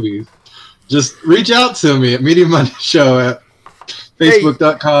watch movies, just reach out to me at Media Monday Show at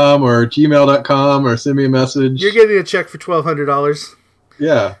Facebook.com or gmail.com or send me a message. You're getting a check for $1,200.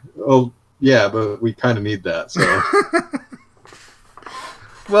 Yeah. Oh, yeah, but we kind of need that. So.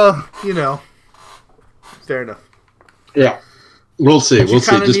 Well, fair enough. Yeah. We'll see. We'll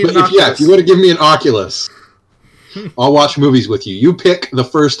see. If you want to give me an Oculus, I'll watch movies with you. You pick the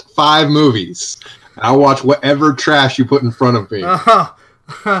first 5 movies, and I'll watch whatever trash you put in front of me.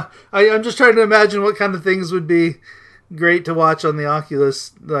 I'm just trying to imagine what kind of things would be great to watch on the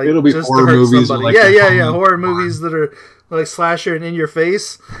Oculus. Like, it'll be just horror movies. Like horror movies that are like slasher and in your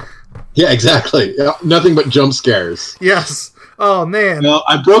face. Yeah, exactly. Nothing but jump scares. Yes. Oh, man. Well,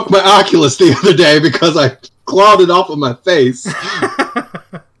 I broke my Oculus the other day because I clawed it off of my face.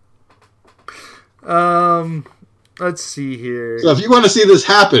 Let's see here. So if you want to see this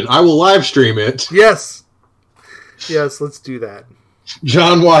happen, I will live stream it. Yes, let's do that.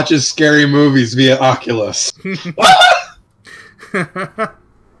 John watches scary movies via Oculus.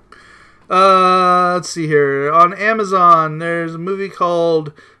 Let's see here. On Amazon, there's a movie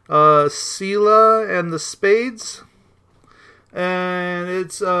called Seela and the Spades. And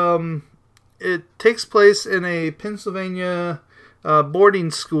it takes place in a Pennsylvania boarding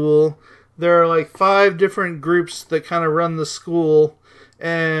school. There are like 5 different groups that kind of run the school,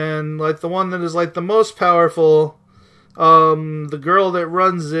 and like the one that is like the most powerful, the girl that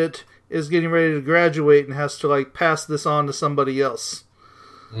runs it is getting ready to graduate and has to like pass this on to somebody else.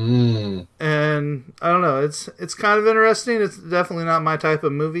 Mm. And I don't know. It's kind of interesting. It's definitely not my type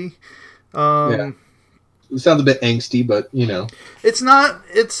of movie. Yeah. It sounds a bit angsty, but It's not.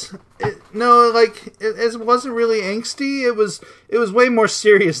 No, like it wasn't really angsty. It was way more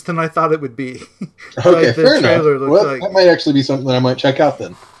serious than I thought it would be. Okay, like the fair trailer enough. looked Well, like. that might actually be something that I might check out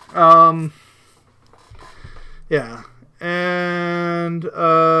then. Yeah. And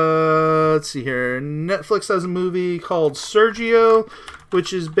let's see here. Netflix has a movie called Sergio,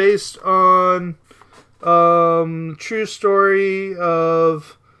 which is based on true story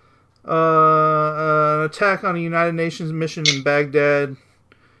of an attack on a United Nations mission in Baghdad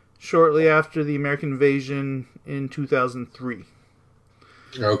shortly after the American invasion in 2003.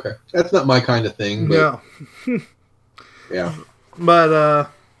 Okay, that's not my kind of thing. But, No. yeah. But I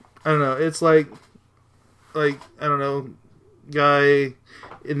don't know. It's like I don't know, guy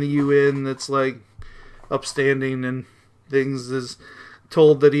in the UN that's like upstanding and things is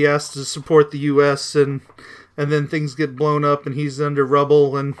told that he has to support the U.S. and then things get blown up and he's under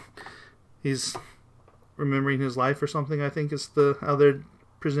rubble and he's remembering his life or something. I think is how they're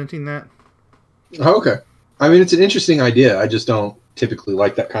presenting that. Okay. I mean, it's an interesting idea. I just don't typically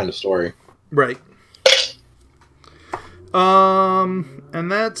like that kind of story. Right.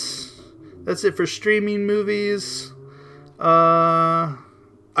 And that's it for streaming movies. I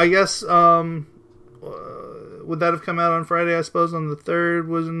guess would that have come out on Friday? I suppose on the 3rd.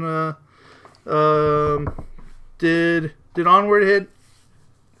 Wasn't did Onward hit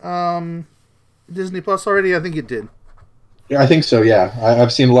Disney Plus already? I think it did. Yeah, I think so. Yeah,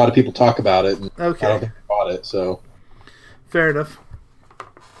 I've seen a lot of people talk about it. And Okay, I don't think I bought it. So fair enough.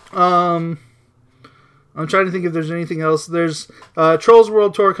 I'm trying to think if there's anything else. There's Trolls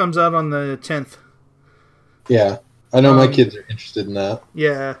World Tour comes out on the 10th. yeah, I know my kids are interested in that.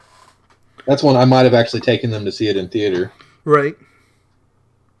 Yeah. That's one I might have actually taken them to see it in theater. Right.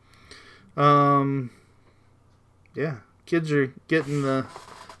 Yeah, kids are getting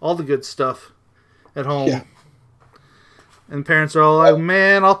all the good stuff at home. Yeah. And parents are all like,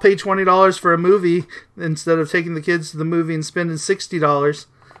 man, I'll pay $20 for a movie instead of taking the kids to the movie and spending $60.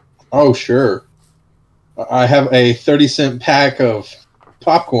 Oh, sure. I have a 30-cent pack of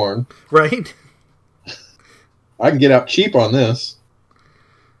popcorn. Right? I can get out cheap on this.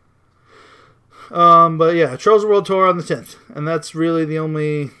 But yeah, Trolls World Tour on the 10th. And that's really the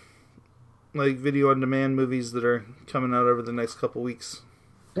only like video on demand movies that are coming out over the next couple weeks.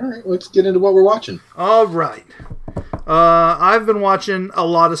 All right, let's get into what we're watching. All right. I've been watching a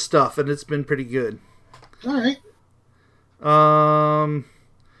lot of stuff and it's been pretty good. All right.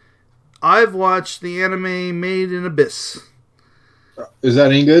 I've watched the anime Made in Abyss. Is that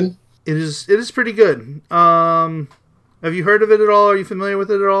any good? It is pretty good. Have you heard of it at all? Are you familiar with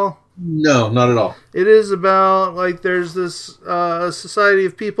it at all? No, not at all. It is about like there's this society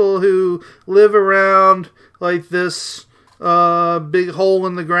of people who live around like this big hole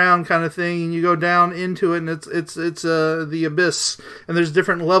in the ground kind of thing, and you go down into it, and it's the abyss, and there's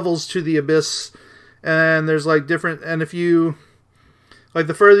different levels to the abyss, and there's like different, and if you like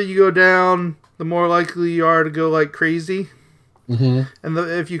the further you go down, the more likely you are to go like crazy. Mm-hmm. And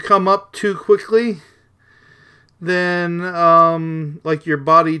if you come up too quickly, then like your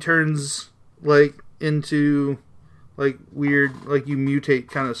body turns like into like weird, like you mutate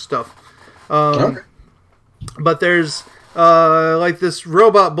kind of stuff. Okay. But there's like this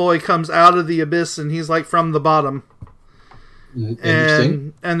robot boy comes out of the abyss and he's like from the bottom.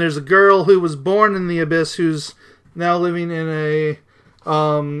 Interesting. And there's a girl who was born in the abyss who's now living in a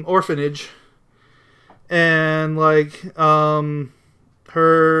orphanage. And like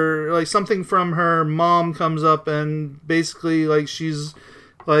her like something from her mom comes up and basically like she's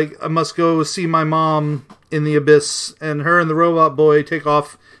like, I must go see my mom in the abyss, and her and the robot boy take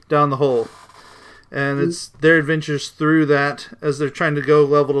off down the hole. And it's their adventures through that as they're trying to go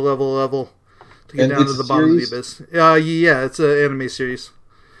level to level to get down to the bottom of the abyss. Yeah, it's an anime series.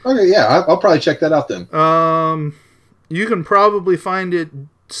 Okay, yeah, I'll probably check that out then. You can probably find it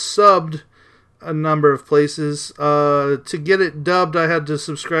subbed a number of places. To get it dubbed, I had to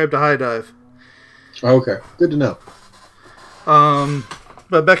subscribe to High Dive. Okay, good to know.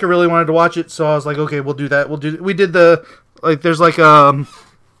 But Becca really wanted to watch it, so I was like, okay, we'll do that. We did there's like a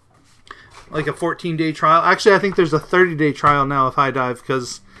 14-day trial. Actually, I think there's a 30-day trial now of High Dive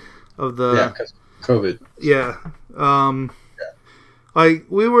because of because COVID. Yeah. Like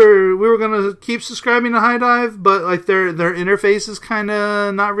we were gonna keep subscribing to High Dive, but like their interface is kind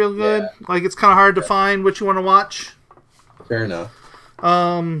of not real good. Yeah. Like it's kind of hard to find what you want to watch. Fair enough.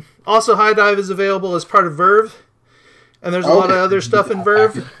 Also, High Dive is available as part of Verve, and there's a lot of other stuff in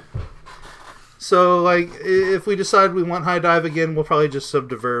Verve. So, like, if we decide we want High Dive again, we'll probably just sub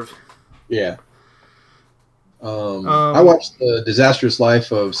to Verve. Yeah. I watched The Disastrous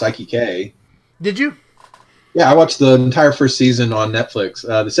Life of Psyche K. Did you? Yeah, I watched the entire first season on Netflix.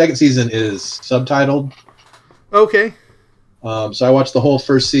 The second season is subtitled. Okay. So I watched the whole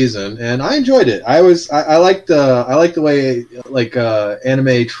first season, and I enjoyed it. I like the way like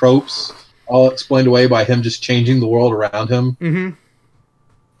anime tropes all explained away by him just changing the world around him. Mm-hmm.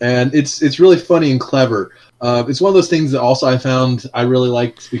 And it's really funny and clever. It's one of those things that also I found I really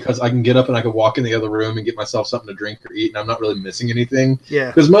liked because I can get up and I can walk in the other room and get myself something to drink or eat, and I'm not really missing anything. Yeah.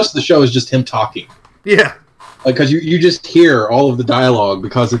 Because most of the show is just him talking. Yeah. Like, because you just hear all of the dialogue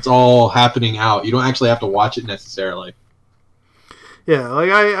because it's all happening out. You don't actually have to watch it necessarily. Yeah, like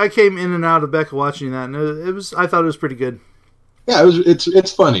I came in and out of Becca watching that, and it was I thought it was pretty good. Yeah,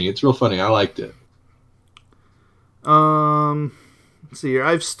 it's funny. It's real funny. I liked it. Let's see here.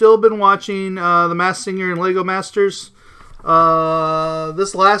 I've still been watching The Masked Singer and Lego Masters.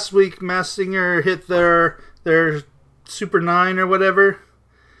 This last week, Masked Singer hit their Super 9 or whatever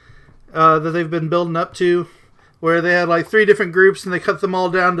that they've been building up to, where they had like 3 different groups and they cut them all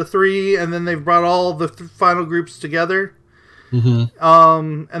down to 3, and then they've brought all the final groups together.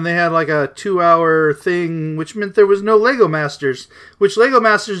 Mm-hmm. And they had like a 2-hour thing, which meant there was no Lego Masters, which Lego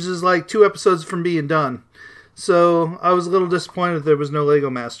Masters is like 2 episodes from being done. So I was a little disappointed there was no Lego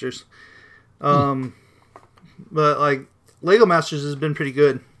Masters. But like Lego Masters has been pretty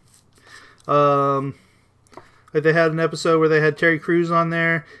good. Like they had an episode where they had Terry Crews on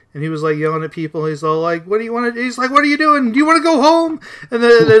there, and he was like yelling at people. He's all like, "What do you want to?" He's like, "What are you doing? Do you want to go home?" And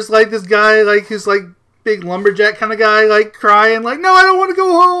then there's like this guy, like he's like big lumberjack kind of guy, like crying, like, "No, I don't want to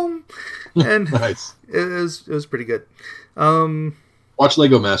go home." And nice. It was pretty good. Watch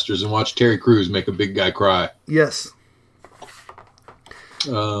Lego Masters and watch Terry Crews make a big guy cry. Yes.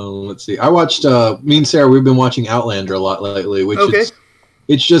 Let's see. I watched me and Sarah. We've been watching Outlander a lot lately, which is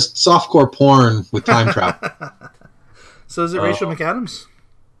it's just softcore porn with time travel. So is it Rachel McAdams?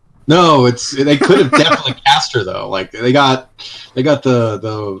 No, they could have definitely cast her though. Like they got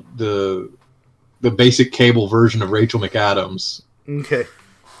the basic cable version of Rachel McAdams. Okay.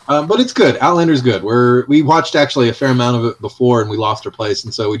 But it's good. Outlander's good. We watched actually a fair amount of it before, and we lost our place,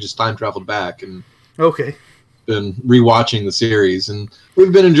 and so we just time traveled back and been rewatching the series, and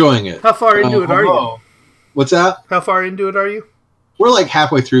we've been enjoying it. How far into it are you? What's that? How far into it are you? We're like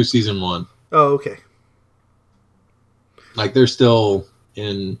halfway through season 1. Oh, okay. Like they're still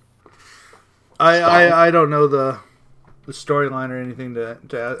in. I don't know the storyline or anything to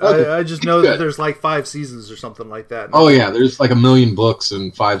okay. I just know that there's like 5 seasons or something like that. Oh yeah, there's like 1 million books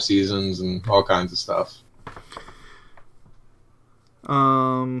and 5 seasons and all kinds of stuff.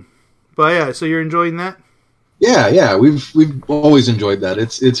 But yeah, so you're enjoying that? Yeah, we've always enjoyed that.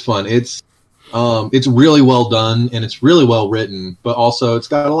 It's fun. It's really well done and it's really well written, but also it's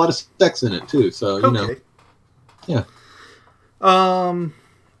got a lot of sex in it too. So you know, yeah.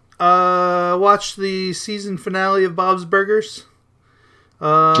 Watched the season finale of Bob's Burgers.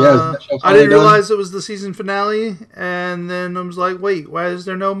 I didn't realize it was the season finale, and then I was like, wait, why is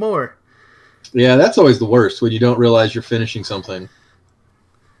there no more? Yeah, that's always the worst, when you don't realize you're finishing something.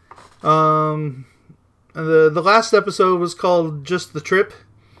 The last episode was called Just the Trip,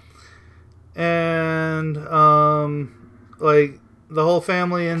 and like the whole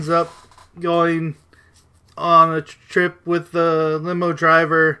family ends up going on a trip with the limo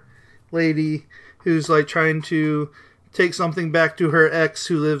driver lady who's like trying to take something back to her ex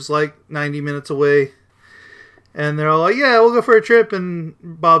who lives like 90 minutes away, and they're all like, yeah, we'll go for a trip, and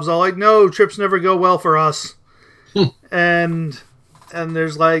Bob's all like, no, trips never go well for us. and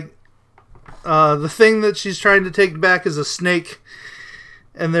there's like the thing that she's trying to take back is a snake,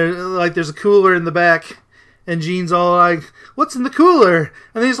 and there's a cooler in the back, and Gene's all like, what's in the cooler?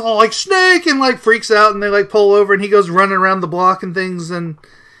 And he's all like, snake, and like freaks out, and they like pull over, and he goes running around the block and things and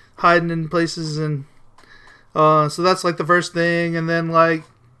hiding in places, and so that's like the first thing. And then like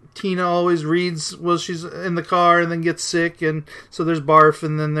Tina always reads while she's in the car and then gets sick, and so there's barf,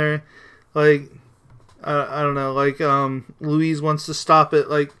 and then they're like I don't know, like Louise wants to stop at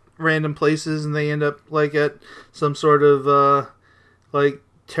like random places, and they end up like at some sort of like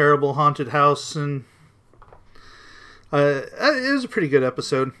terrible haunted house, and it was a pretty good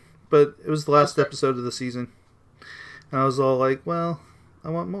episode, but it was the last episode of the season, and I was all like, well, I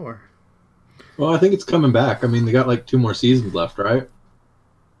want more. Well, I think it's coming back. I mean, they got like 2 more seasons left, right?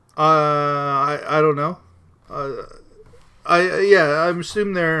 I don't know. I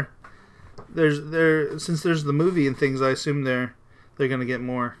assume there's since there's the movie and things, I assume they're gonna get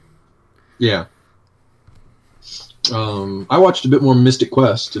more. Yeah. I watched a bit more Mystic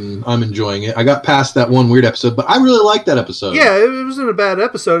Quest, and I'm enjoying it. I got past that one weird episode, but I really liked that episode. Yeah, it wasn't a bad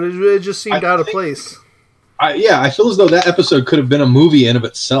episode. It just seemed out of place. I feel as though that episode could have been a movie in of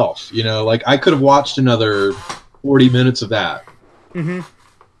itself. You know, like I could have watched another 40 minutes of that. Mm-hmm.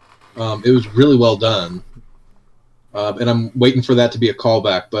 It was really well done, and I'm waiting for that to be a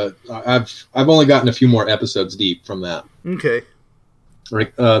callback. But I've only gotten a few more episodes deep from that. Okay.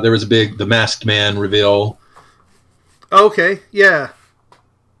 Right, there was the Masked Man reveal. Okay, yeah.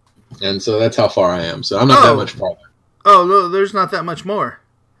 And so that's how far I am. So I'm not that much farther. Oh, no, there's not that much more.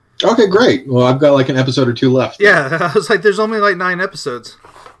 Okay, great. Well, I've got like an episode or two left. Yeah, I was like, there's only like 9 episodes.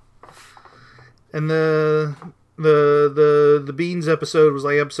 And the Beans episode was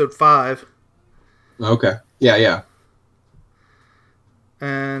like episode 5. Okay. Yeah.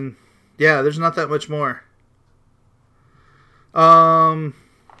 And yeah, there's not that much more.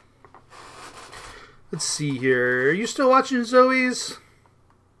 Let's see here. Are you still watching Zoe's?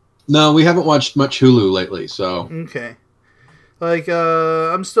 No, we haven't watched much Hulu lately, so. Okay. Like,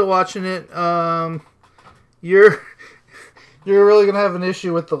 I'm still watching it. You're really gonna have an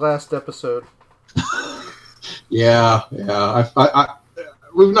issue with the last episode. Yeah.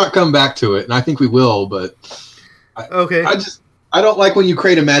 We've not come back to it, and I think we will, but. Okay. I don't like when you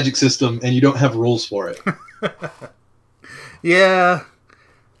create a magic system and you don't have rules for it. Yeah.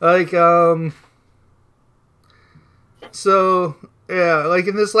 Like, So, yeah, like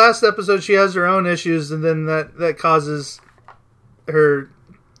in this last episode, she has her own issues, and then that causes her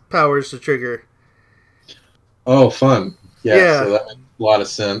powers to trigger. Oh, fun. Yeah. So that makes a lot of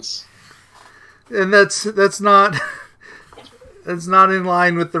sense. And that's not that's not in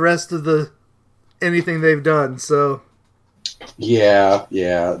line with the rest of anything they've done, so. Yeah.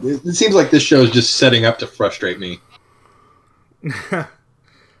 It seems like this show is just setting up to frustrate me.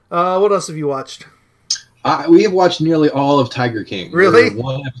 What else have you watched? We have watched nearly all of Tiger King. Really? We're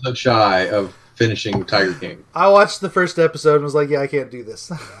one episode shy of finishing Tiger King. I watched the first episode and was like, yeah, I can't do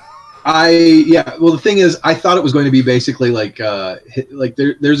this. Well, the thing is, I thought it was going to be basically like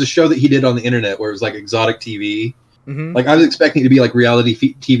there's a show that he did on the internet where it was like exotic TV. Mm-hmm. Like I was expecting it to be like reality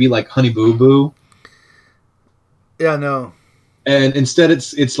TV, like Honey Boo Boo. Yeah, no. And instead,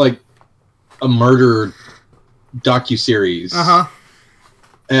 it's like a murder docuseries. Uh-huh.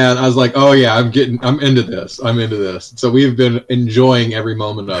 And I was like, oh yeah, I'm into this. So we've been enjoying every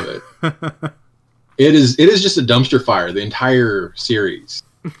moment of it. It is just a dumpster fire, the entire series.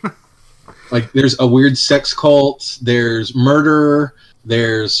 Like there's a weird sex cult, there's murder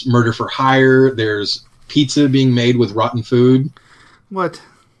for hire, there's pizza being made with rotten food. What?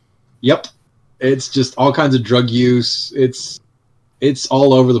 Yep. It's just all kinds of drug use. It's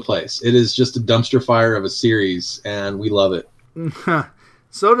all over the place. It is just a dumpster fire of a series, and we love it.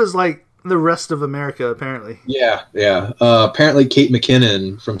 So does like the rest of America, apparently. Yeah. Apparently, Kate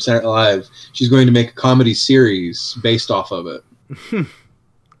McKinnon from Saturday Night Live, she's going to make a comedy series based off of it.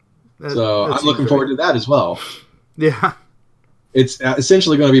 So I'm looking forward to that as well. Yeah. It's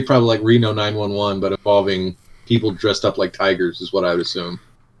essentially going to be probably like Reno 911, but involving people dressed up like tigers, is what I would assume.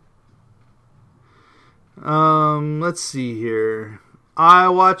 Let's see here. I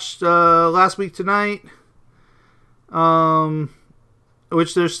watched Last Week Tonight.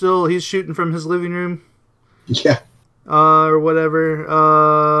 Which he's shooting from his living room. Yeah. Or whatever.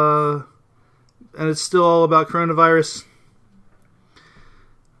 And it's still all about coronavirus.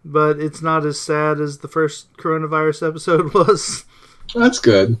 But it's not as sad as the first coronavirus episode was. That's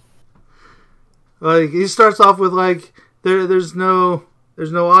good. Like, he starts off with, like, there's no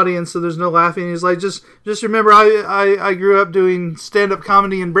audience, so there's no laughing. He's like, just remember, I grew up doing stand-up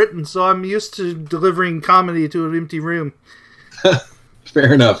comedy in Britain, so I'm used to delivering comedy to an empty room.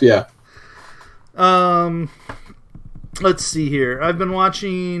 Fair enough, yeah. Let's see here. I've been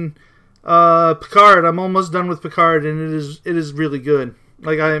watching Picard. I'm almost done with Picard, and it is really good.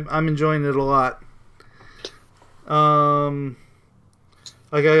 Like I'm enjoying it a lot.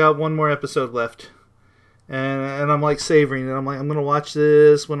 Like I got one more episode left, and I'm like savoring it. I'm like, I'm gonna watch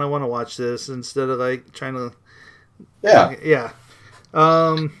this when I want to watch this instead of like trying to. Yeah.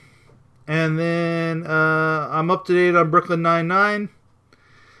 And then I'm up to date on Brooklyn Nine-Nine.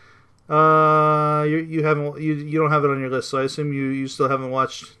 You don't have it on your list, so I assume you still haven't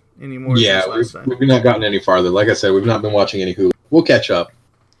watched any more. Yeah, we've not gotten any farther. Like I said, we've not been watching any Hulu. We'll catch up.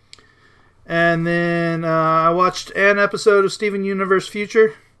 And then I watched an episode of Steven Universe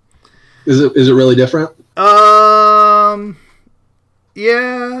Future. Is it really different?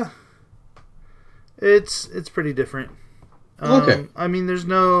 Yeah, it's pretty different. Okay. I mean, there's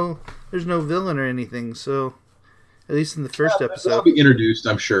no villain or anything, so at least in the first episode, That'll be introduced,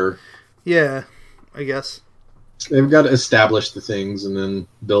 I'm sure. Yeah, I guess. They've got to establish the things and then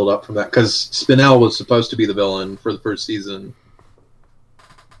build up from that. Because Spinell was supposed to be the villain for the first season.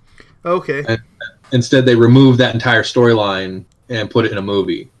 Okay. And instead, they removed that entire storyline and put it in a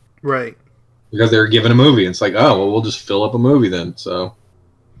movie. Right. Because they were given a movie. It's like, oh, well, we'll just fill up a movie then. So.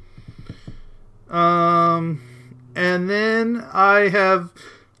 And then I've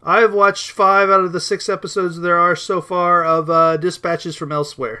watched 5 out of the 6 episodes there are so far of Dispatches from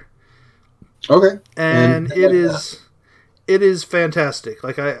Elsewhere. Okay. And it is fantastic.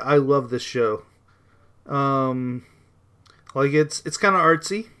 Like I love this show. Like it's kind of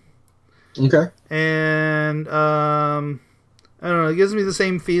artsy. Okay. And I don't know, it gives me the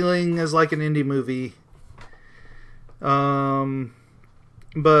same feeling as like an indie movie. But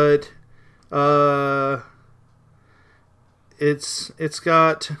it's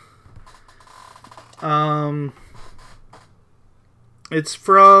got it's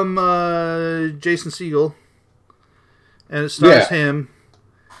from Jason Segel, and it stars him,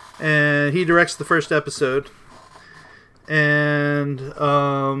 and he directs the first episode, and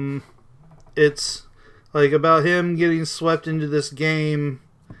it's like about him getting swept into this game.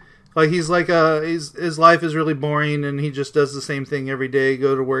 Like he's like his life is really boring, and he just does the same thing every day: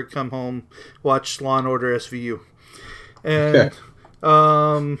 go to work, come home, watch Law and Order SVU, and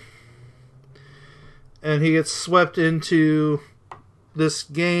and he gets swept into this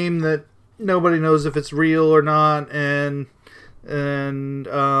game that nobody knows if it's real or not, and then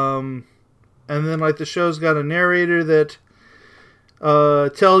like the show's got a narrator that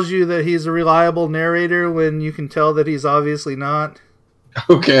tells you that he's a reliable narrator when you can tell that he's obviously not.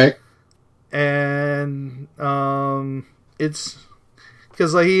 Okay. And it's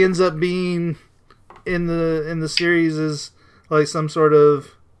because like he ends up being in the series as like some sort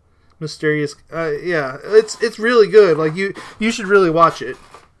of mysterious. It's really good. Like you should really watch it.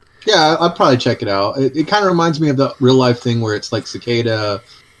 Yeah, I'll probably check it out. It kind of reminds me of the real life thing where it's like Cicada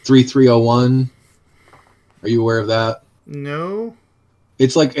 3301. Are you aware of that? No.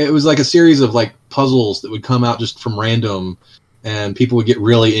 It was like a series of like puzzles that would come out just from random, and people would get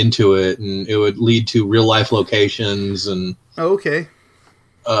really into it, and it would lead to real life locations, and okay.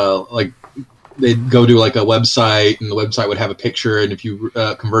 Like they'd go to like a website, and the website would have a picture, and if you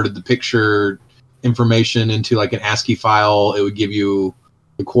converted the picture information into like an ASCII file, it would give you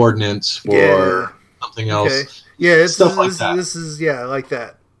the coordinates for something else. Okay. Yeah, it's stuff like that. This is like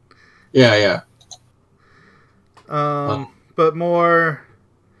that. Yeah. But more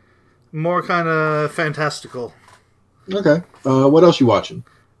kind of fantastical. Okay. What else you watching?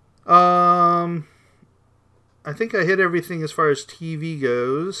 I think I hit everything as far as TV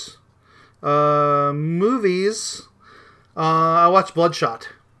goes. Movies. I watched Bloodshot.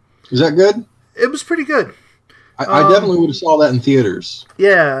 Is that good? It was pretty good. I definitely would have saw that in theaters.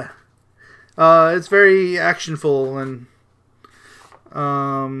 Yeah. It's very actionful and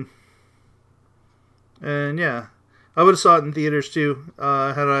yeah. I would have saw it in theaters too.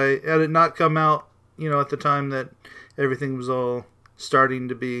 Had it not come out, at the time that everything was all starting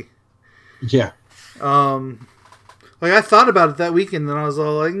to be. Yeah. Like I thought about it that weekend, and I was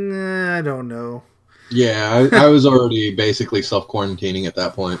all like, nah, I don't know. Yeah, I was already basically self-quarantining at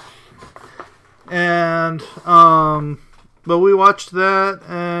that point. And but we watched that,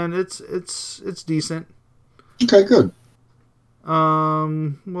 and it's decent. Okay, good.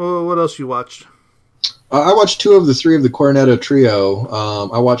 Well, what else you watched? I watched 2 of the 3 of the Cornetto trio.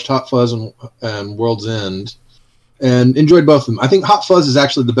 I watched Hot Fuzz and World's End, and enjoyed both of them. I think Hot Fuzz is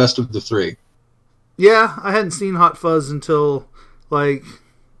actually the best of the 3. Yeah, I hadn't seen Hot Fuzz until like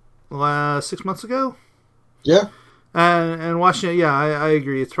 6 months ago. Yeah. And watching it, yeah, I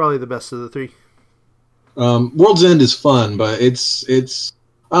agree. It's probably the best of the 3. World's End is fun, but it's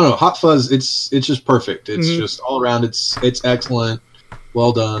I don't know. Hot Fuzz, it's just perfect. It's just all around. It's excellent.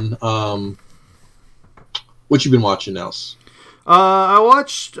 Well done. What you been watching else? I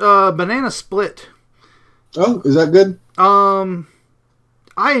watched Banana Split. Oh, is that good?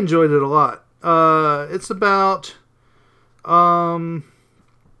 I enjoyed it a lot. It's about like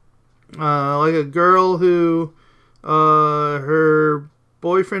a girl who her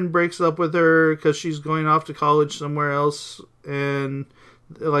boyfriend breaks up with her because she's going off to college somewhere else, and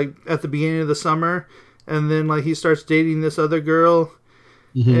like at the beginning of the summer, and then like he starts dating this other girl,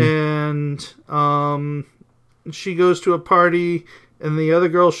 and she goes to a party, and the other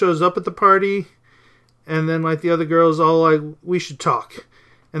girl shows up at the party, and then like the other girl's all like, we should talk,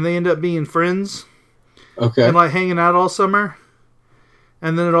 and they end up being friends, and like hanging out all summer,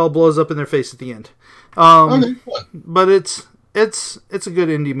 and then it all blows up in their face at the end. But it's a good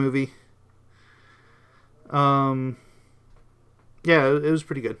indie movie. Yeah, it was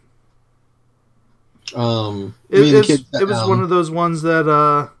pretty good. It was one of those ones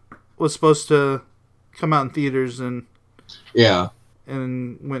that was supposed to come out in theaters and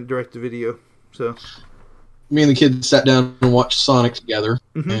went direct to video. So me and the kids sat down and watched Sonic together,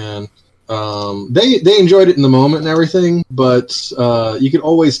 and they enjoyed it in the moment and everything. But you could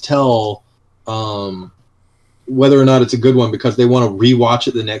always tell whether or not it's a good one because they want to rewatch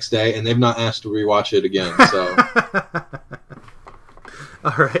it the next day, and they've not asked to rewatch it again. So,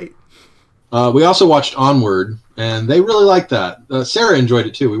 all right. We also watched Onward, and they really liked that. Sarah enjoyed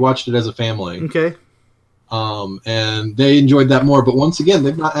it too. We watched it as a family. Okay. And they enjoyed that more. But once again,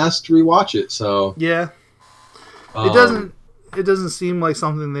 they've not asked to rewatch it. So yeah, it doesn't seem like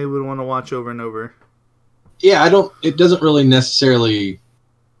something they would want to watch over and over. Yeah, it doesn't really necessarily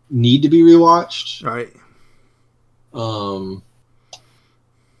need to be rewatched. Right.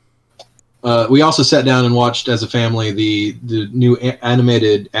 We also sat down and watched as a family the new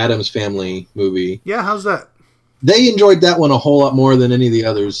animated Addams Family movie. Yeah, how's that? They enjoyed that one a whole lot more than any of the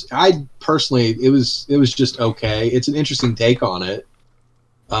others. I personally, it was just okay. It's an interesting take on it,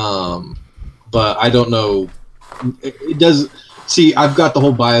 but I don't know. It does. See, I've got the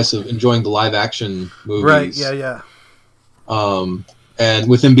whole bias of enjoying the live action movies. Right. Yeah. And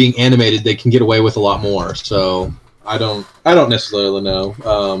with them being animated, they can get away with a lot more. So I don't necessarily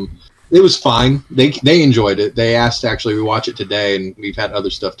know. It was fine. They enjoyed it. They asked to actually rewatch it today, and we've had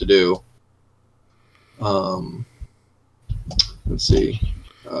other stuff to do. Let's see.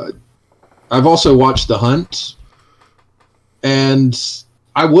 I've also watched The Hunt, and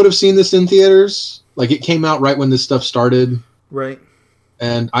I would have seen this in theaters. Like, it came out right when this stuff started. Right.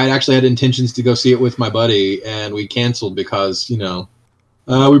 And I actually had intentions to go see it with my buddy, and we canceled because, we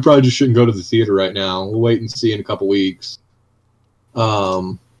probably just shouldn't go to the theater right now. We'll wait and see in a couple weeks.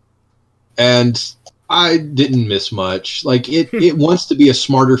 And I didn't miss much. Like, it wants to be a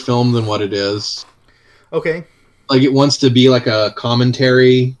smarter film than what it is. Okay. Like, it wants to be like a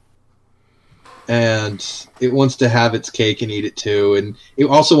commentary, and it wants to have its cake and eat it too. And it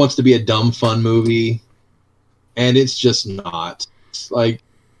also wants to be a dumb, fun movie, and it's just not. Like,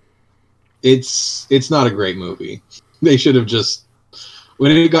 it's not a great movie. They should have just,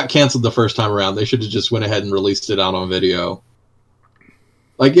 when it got canceled the first time around, they should have just went ahead and released it out on video.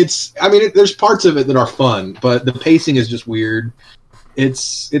 Like, there's parts of it that are fun, but the pacing is just weird.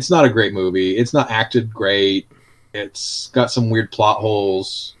 It's not a great movie. It's not acted great. It's got some weird plot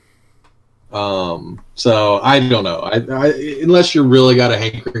holes. So I don't know. I unless you're really got a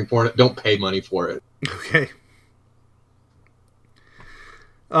hankering for it, don't pay money for it. Okay.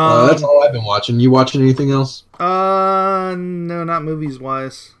 That's all I've been watching. You watching anything else? No, not movies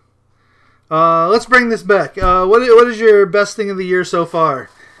wise. Let's bring this back. What is your best thing of the year so far?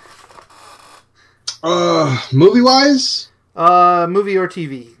 Movie wise? Movie or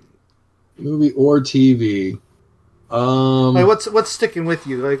TV? Movie or TV. Like what's sticking with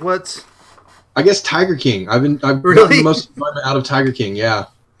you? Like what's? I guess Tiger King. I've really? gotten the most enjoyment out of Tiger King. Yeah.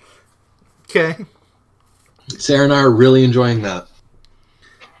 Okay. Sarah and I are really enjoying that.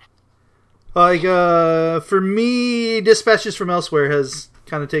 Like for me, Dispatches from Elsewhere has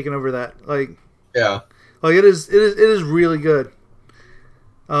kind of taken over that. Like yeah. Like it is really good.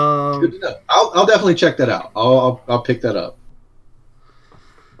 Good to know. I'll definitely check that out. I'll pick that up.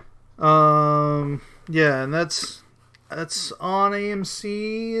 Yeah, and that's on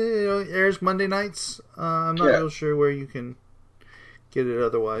AMC. It airs Monday nights. I'm not real sure where you can get it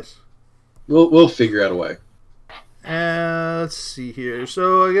otherwise. We'll figure out a way. Let's see here.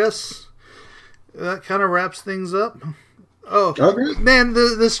 So I guess that kind of wraps things up. Oh, okay. Man,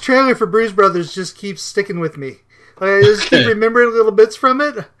 this trailer for Blues Brothers just keeps sticking with me. Like, I just keep remembering little bits from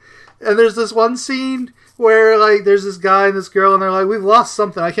it. And there's this one scene where like there's this guy and this girl, and they're like, "We've lost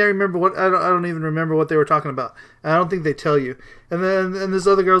something." I can't remember what. I don't even remember what they were talking about. And I don't think they tell you. And then this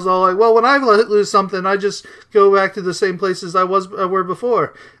other girl's all like, "Well, when I lose something, I just go back to the same places I were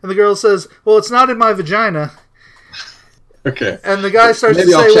before." And the girl says, "Well, it's not in my vagina." Okay. And the guy starts to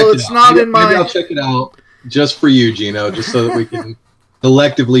say, "Well, it's not in my." Maybe I'll check it out just for you, Gino, just so that we can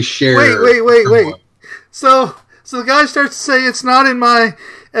collectively share. Wait. So the guy starts to say, "It's not in my,"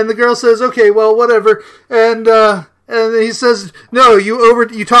 and the girl says, "Okay, well, whatever." And he says, "No,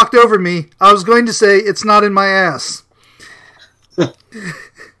 you talked over me. I was going to say it's not in my ass."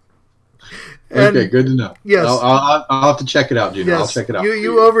 Okay, good to know. Yes, I'll have to check it out, Gino. Yes. I'll check it out.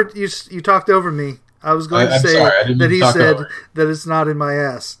 You talked over me. I was going to say that he said that it's not in my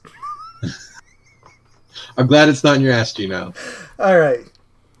ass. I'm glad it's not in your ass, Gino. All right.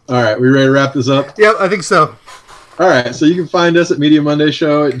 We ready to wrap this up? Yep, I think so. All right, so you can find us at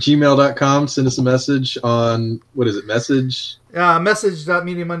MediaMondayShow@gmail.com. Send us a message on, what is it, message?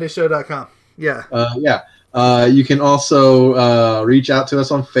 Message.MediaMondayShow.com. Yeah. You can also reach out to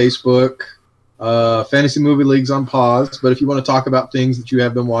us on Facebook. Fantasy Movie League's on pause, but if you want to talk about things that you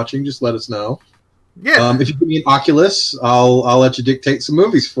have been watching, just let us know. Yeah. If you give me an Oculus, I'll let you dictate some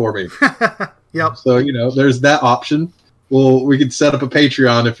movies for me. Yep. So there's that option. We could set up a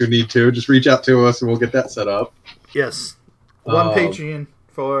Patreon if you need to. Just reach out to us and we'll get that set up. Yes. One patron,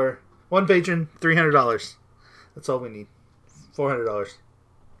 $300. That's all we need. $400.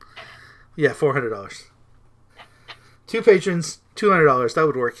 Yeah, $400. 2 patrons, $200. That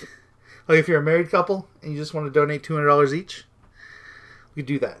would work. Like if you're a married couple and you just want to donate $200 each, we could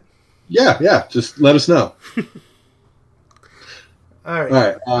do that. Yeah. Just let us know. All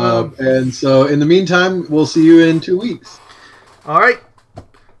right. And so in the meantime, we'll see you in 2 weeks. All right. All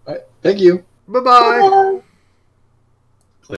right. Thank you. Bye-bye. Bye-bye.